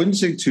 I wouldn't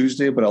say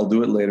Tuesday, but I'll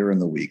do it later in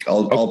the week.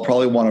 I'll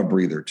probably want a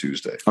breather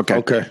Tuesday.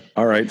 Okay.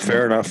 All right.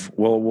 Fair enough.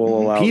 We'll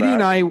allow Petey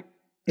that. And I.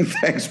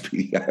 Thanks,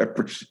 Petey. I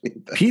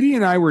appreciate that. Petey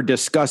and I were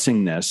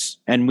discussing this,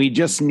 and we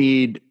just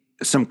need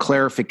some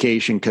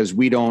clarification because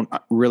we don't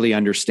really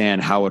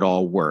understand how it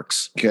all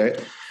works.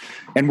 Okay.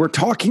 And we're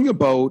talking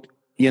about,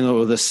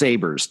 the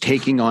Sabres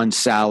taking on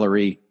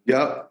salary.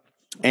 Yep.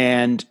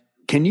 And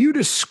can you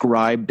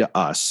describe to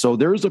us, so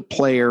there's a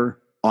player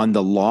on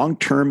the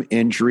long-term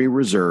injury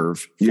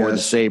reserve for the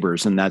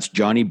Sabres, and that's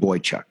Johnny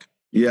Boychuk.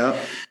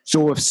 Yeah.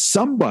 So if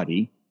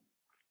somebody,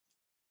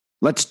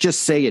 let's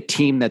just say a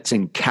team that's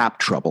in cap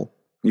trouble,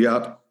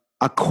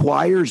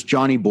 acquires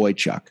Johnny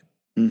Boychuk,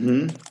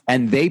 mm-hmm.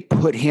 and they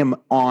put him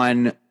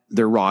on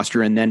their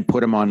roster and then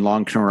put him on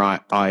long-term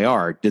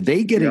IR, do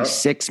they get a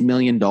 $6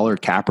 million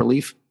cap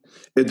relief?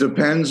 It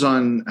depends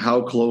on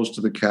how close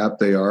to the cap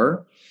they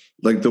are.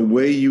 Like the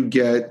way you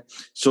get,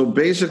 so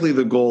basically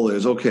the goal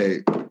is,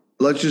 okay,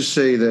 let's just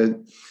say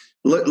that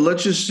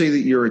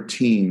you're a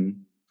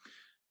team.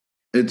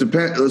 It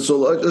depends. So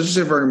let's just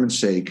say for argument's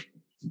sake,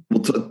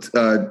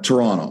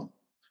 Toronto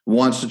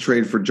wants to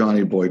trade for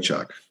Johnny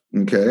Boychuk.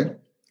 Okay.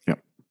 Yeah.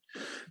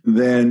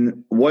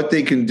 Then what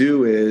they can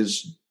do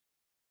is,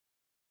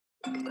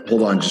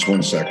 hold on just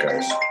one sec,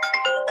 guys.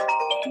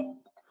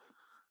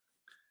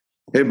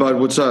 Hey, bud,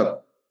 what's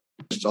up?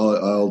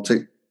 I'll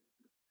take.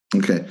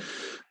 Okay.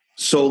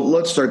 So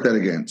let's start that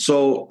again.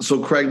 So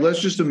Craig,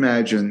 let's just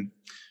imagine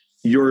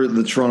you're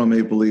the Toronto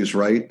Maple Leafs,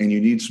 right? And you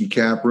need some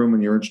cap room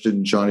and you're interested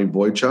in Johnny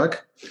Boychuk.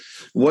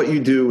 What you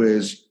do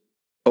is,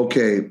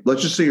 okay,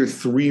 let's just say you're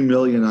 $3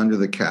 million under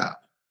the cap.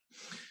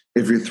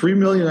 If you're $3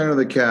 million under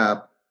the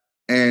cap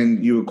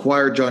and you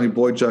acquire Johnny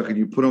Boychuk and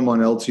you put him on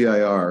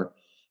LTIR,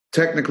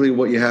 technically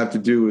what you have to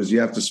do is you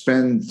have to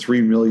spend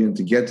 $3 million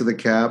to get to the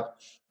cap,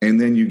 and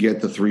then you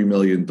get the $3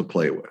 million to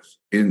play with.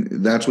 And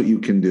that's what you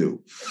can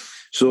do.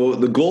 So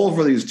the goal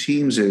for these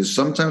teams is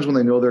sometimes when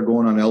they know they're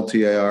going on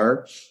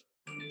LTIR,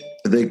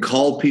 they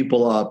call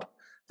people up,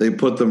 they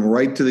put them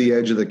right to the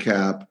edge of the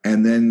cap,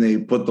 and then they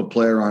put the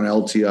player on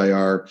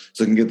LTIR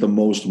so they can get the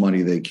most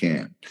money they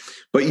can.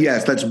 But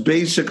yes, that's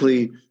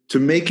basically, to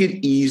make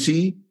it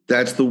easy,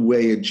 That's the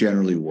way it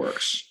generally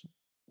works.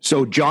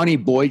 So Johnny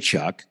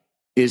Boychuk,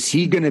 is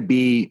he going to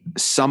be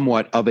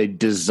somewhat of a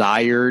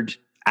desired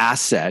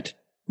asset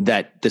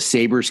that the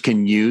Sabres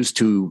can use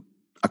to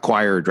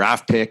acquire a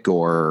draft pick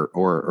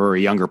or a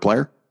younger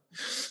player?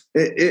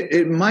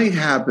 It might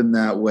happen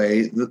that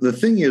way. The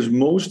thing is,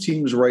 most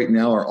teams right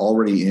now are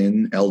already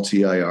in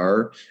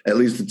LTIR, at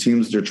least the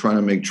teams that are trying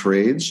to make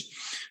trades.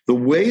 The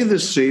way the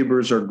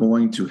Sabres are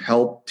going to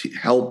help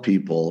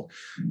people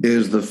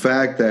is the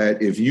fact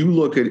that if you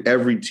look at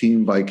every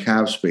team by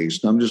cap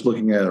space, and I'm just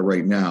looking at it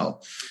right now,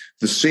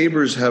 the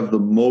Sabres have the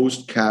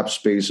most cap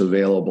space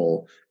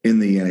available in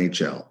the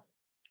NHL.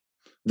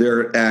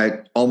 They're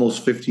at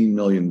almost $15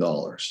 million.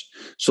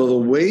 So the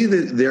way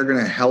that they're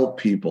going to help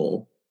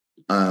people,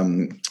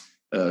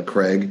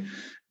 Craig,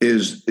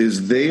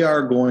 is they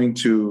are going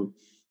to,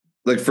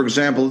 like, for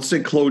example, let's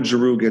say Claude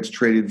Giroux gets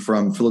traded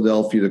from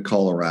Philadelphia to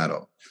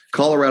Colorado.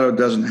 Colorado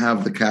doesn't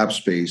have the cap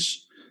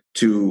space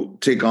to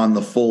take on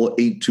the full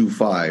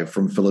 825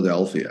 from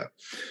Philadelphia.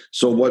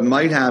 So what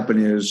might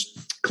happen is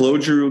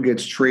Claude Giroux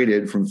gets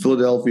traded from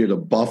Philadelphia to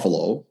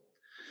Buffalo,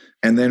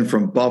 and then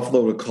from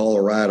Buffalo to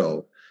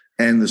Colorado,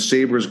 and the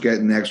Sabres get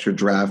an extra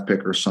draft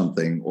pick or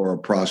something, or a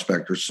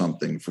prospect or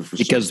something for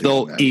because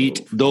they'll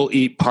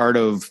eat part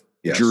of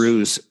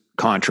Giroux's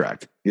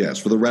contract. Yes,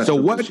 for the rest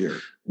of this year.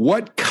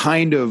 What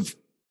kind of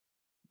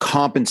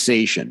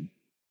compensation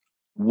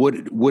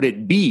would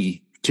it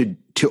be to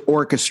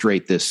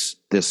orchestrate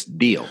this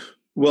deal?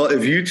 Well,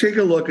 if you take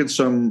a look at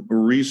some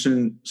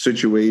recent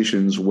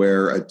situations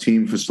where a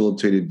team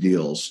facilitated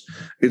deals,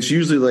 it's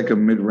usually like a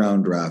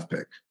mid-round draft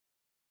pick.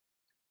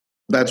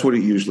 That's what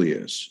it usually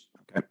is.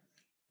 Okay.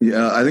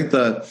 Yeah, I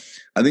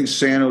think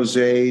San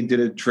Jose did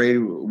a trade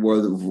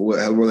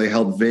where they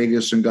helped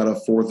Vegas and got a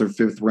 4th or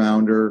 5th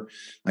rounder.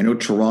 I know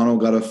Toronto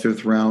got a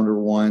 5th rounder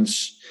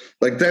once.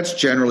 Like, that's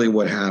generally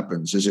what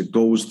happens. Is it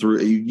goes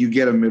through, you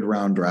get a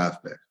mid-round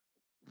draft pick.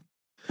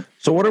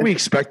 So what are we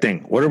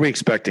expecting? What are we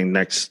expecting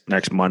next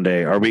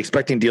Monday? Are we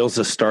expecting deals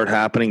to start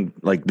happening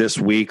like this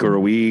week, or are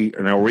we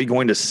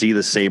going to see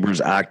the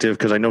Sabres active?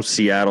 Because I know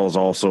Seattle's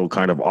also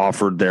kind of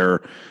offered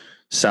their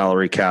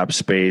salary cap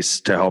space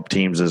to help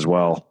teams as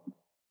well.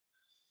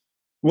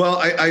 Well,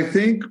 I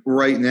think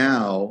right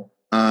now,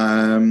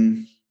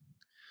 I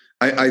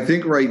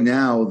think right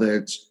now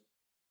that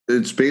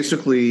it's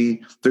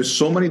basically, there's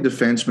so many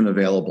defensemen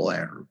available,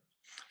 Andrew,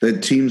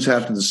 that teams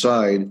have to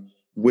decide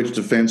which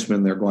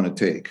defenseman they're going to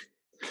take.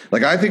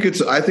 Like, I think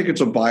it's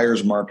a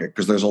buyer's market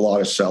because there's a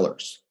lot of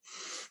sellers.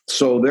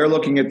 So they're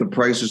looking at the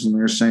prices and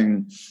they're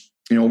saying,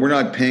 we're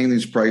not paying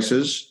these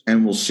prices,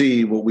 and we'll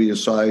see what we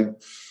decide.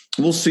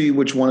 We'll see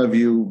which one of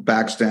you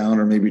backs down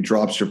or maybe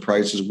drops your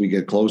price as we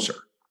get closer.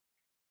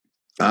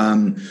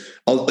 The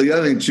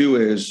other thing too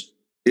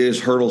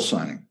is Hurdle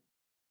signing.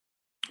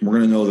 We're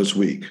going to know this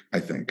week, I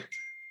think.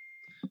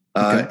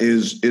 Okay.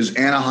 Is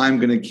Anaheim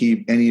going to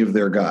keep any of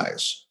their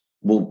guys?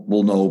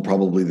 We'll know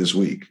probably this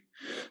week.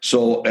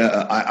 So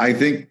I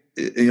think,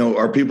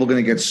 are people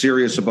going to get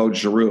serious about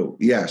Giroux?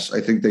 Yes,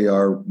 I think they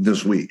are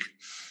this week.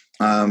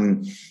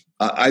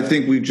 I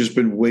think we've just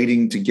been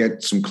waiting to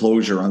get some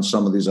closure on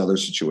some of these other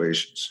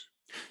situations.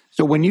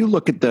 So when you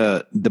look at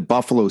the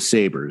Buffalo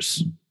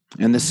Sabres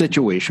and the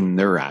situation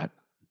they're at,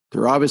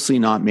 they're obviously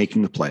not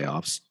making the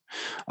playoffs.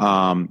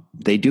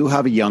 They do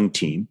have a young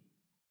team.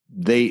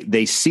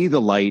 They see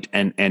the light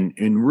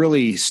and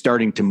really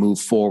starting to move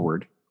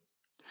forward.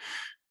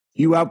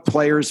 You have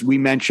players, we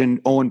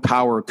mentioned Owen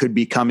Power could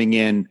be coming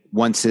in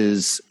once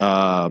his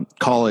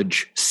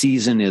college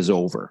season is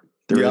over.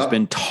 There has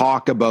been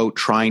talk about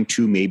trying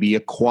to maybe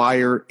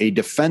acquire a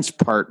defense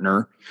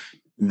partner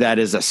that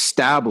is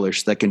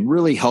established that can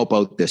really help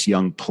out this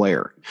young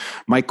player.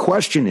 My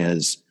question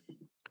is,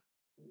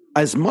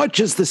 as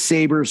much as the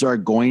Sabres are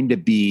going to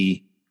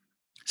be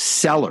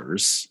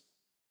sellers,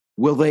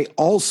 will they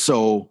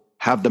also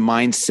have the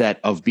mindset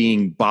of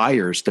being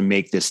buyers to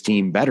make this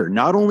team better,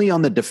 not only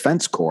on the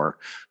defense core,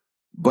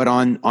 but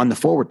on the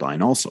forward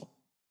line also?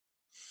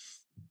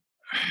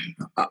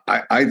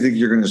 I think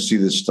you're going to see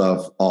this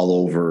stuff all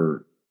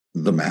over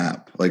the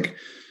map. Like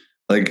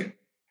I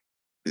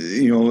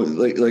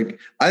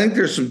think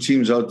there's some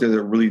teams out there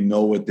that really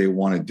know what they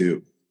want to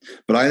do.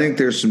 But I think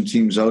there's some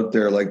teams out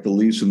there like the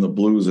Leafs and the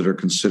Blues that are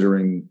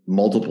considering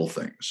multiple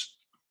things.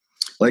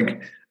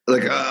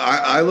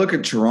 I look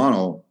at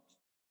Toronto.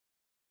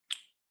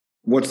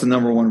 What's the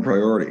number one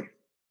priority?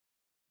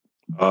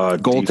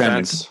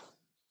 Goaltending.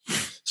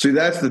 See,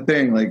 that's the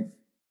thing. Like,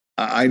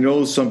 I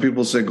know some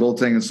people say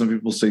goaltending and some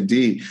people say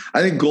D.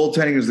 I think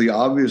goaltending is the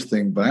obvious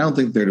thing, but I don't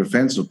think their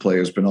defensive play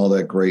has been all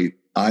that great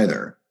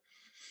either.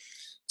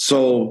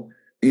 So,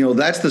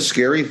 that's the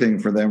scary thing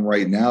for them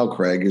right now,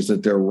 Craig, is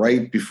that they're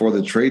right before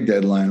the trade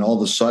deadline. All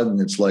of a sudden,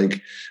 it's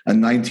like a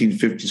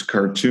 1950s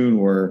cartoon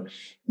where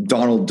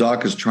Donald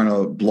Duck is trying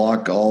to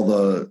block all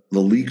the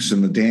leaks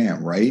in the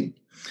dam, right?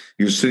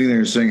 You're sitting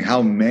there saying,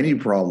 how many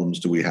problems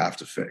do we have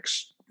to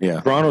fix?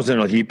 Yeah. Toronto's in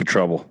a heap of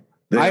trouble.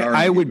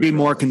 I would be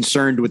more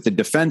concerned with the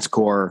defense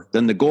core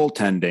than the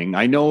goaltending.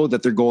 I know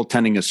that their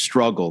goaltending has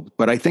struggled,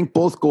 but I think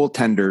both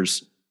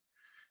goaltenders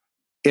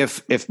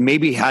if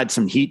maybe had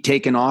some heat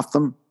taken off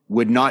them,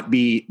 would not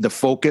be the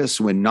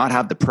focus, would not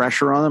have the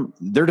pressure on them.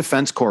 Their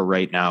defense core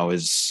right now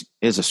is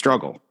a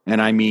struggle.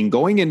 And I mean,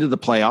 going into the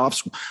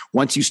playoffs,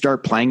 once you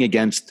start playing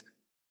against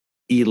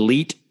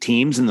elite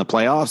teams in the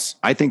playoffs,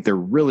 I think they're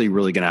really,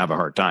 really going to have a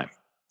hard time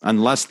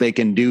unless they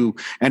can do,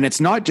 and it's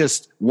not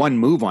just one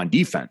move on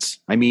defense.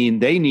 I mean,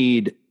 they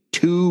need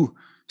 2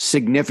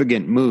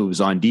 significant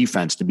moves on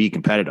defense to be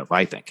competitive,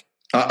 I think.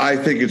 I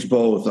think it's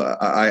both.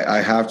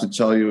 I have to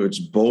tell you, it's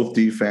both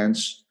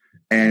defense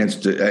and it's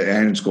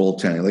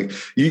goaltending. Like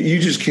you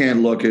just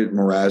can't look at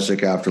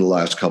Mrazek after the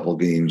last couple of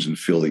games and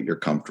feel that you're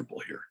comfortable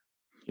here.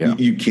 Yeah.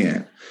 You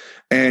can't.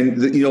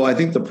 And I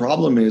think the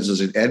problem is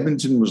that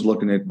Edmonton was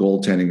looking at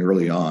goaltending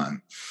early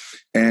on,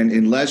 and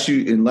unless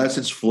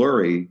it's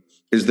Fleury,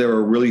 is there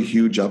a really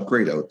huge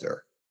upgrade out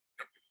there?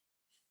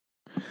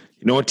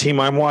 You know what team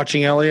I'm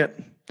watching, Elliotte?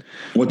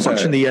 I'm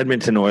watching the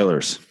Edmonton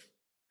Oilers.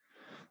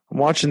 I'm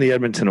watching the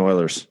Edmonton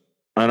Oilers.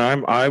 And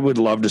I would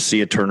love to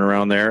see a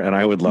turnaround there, and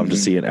I would love to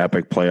see an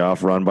epic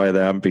playoff run by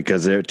them,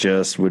 because it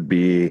just would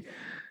be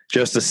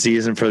just a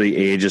season for the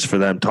ages for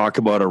them. Talk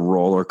about a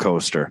roller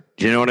coaster.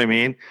 Do you know what I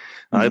mean?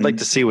 I'd like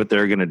to see what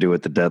they're going to do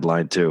at the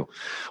deadline too.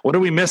 What are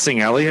we missing,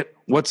 Elliotte?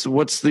 What's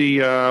laying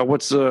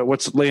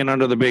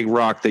under the big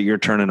rock that you're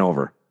turning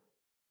over?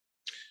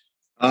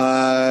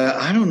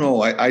 I don't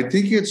know. I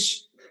think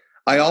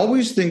I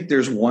always think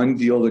there's one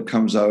deal that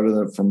comes out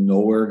of it from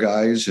nowhere,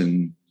 guys,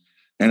 and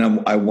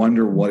I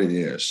wonder what it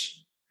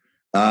is.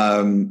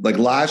 Like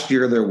last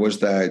year, there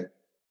was that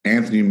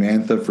Anthony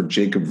Mantha for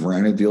Jacob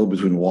Vrana deal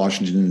between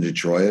Washington and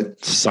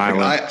Detroit.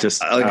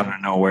 Silent, out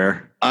of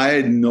nowhere. I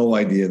had no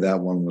idea that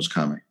one was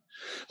coming.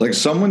 Like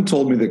someone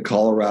told me that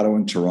Colorado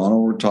and Toronto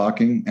were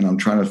talking, and I'm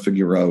trying to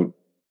figure out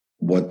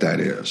what that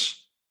is.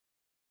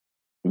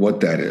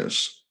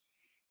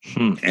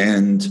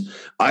 And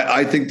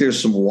I think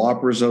there's some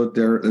whoppers out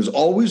there. There's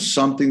always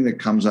something that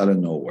comes out of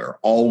nowhere,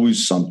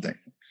 always something.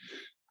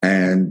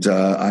 And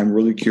I'm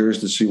really curious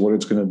to see what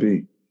it's going to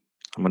be.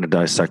 I'm going to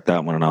dissect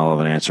that one, and I'll have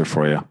an answer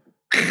for you.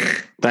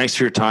 Thanks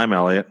for your time,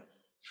 Elliotte.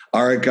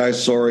 All right,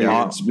 guys. Sorry.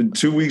 Yeah. It's been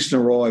 2 weeks in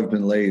a row I've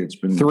been late. It's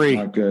been 3.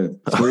 Not good.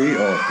 3?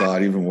 Oh,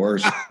 God, even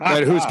worse.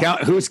 But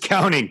who's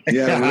counting?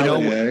 Yeah,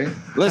 really,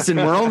 Listen,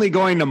 we're only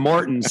going to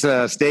Morton's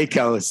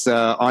Steakhouse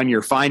on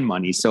your fine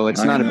money, so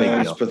it's not a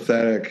big deal. It's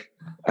pathetic.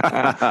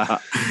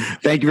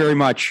 Thank you very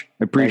much.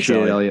 I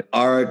appreciate it, Elliotte.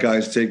 All right,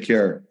 guys. Take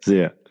care. See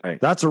ya.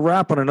 That's a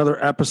wrap on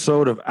another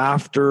episode of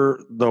After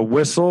the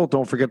Whistle.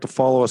 Don't forget to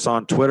follow us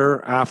on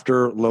Twitter,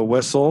 After the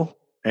Whistle,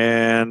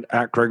 and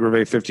at Craig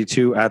Rivet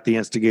 52, at the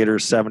Instigator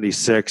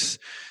 76.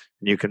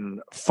 And you can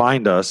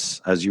find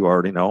us, as you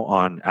already know,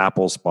 on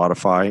Apple,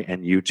 Spotify,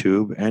 and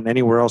YouTube, and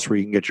anywhere else where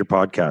you can get your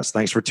podcasts.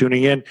 Thanks for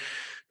tuning in.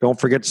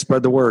 Don't forget to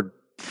spread the word.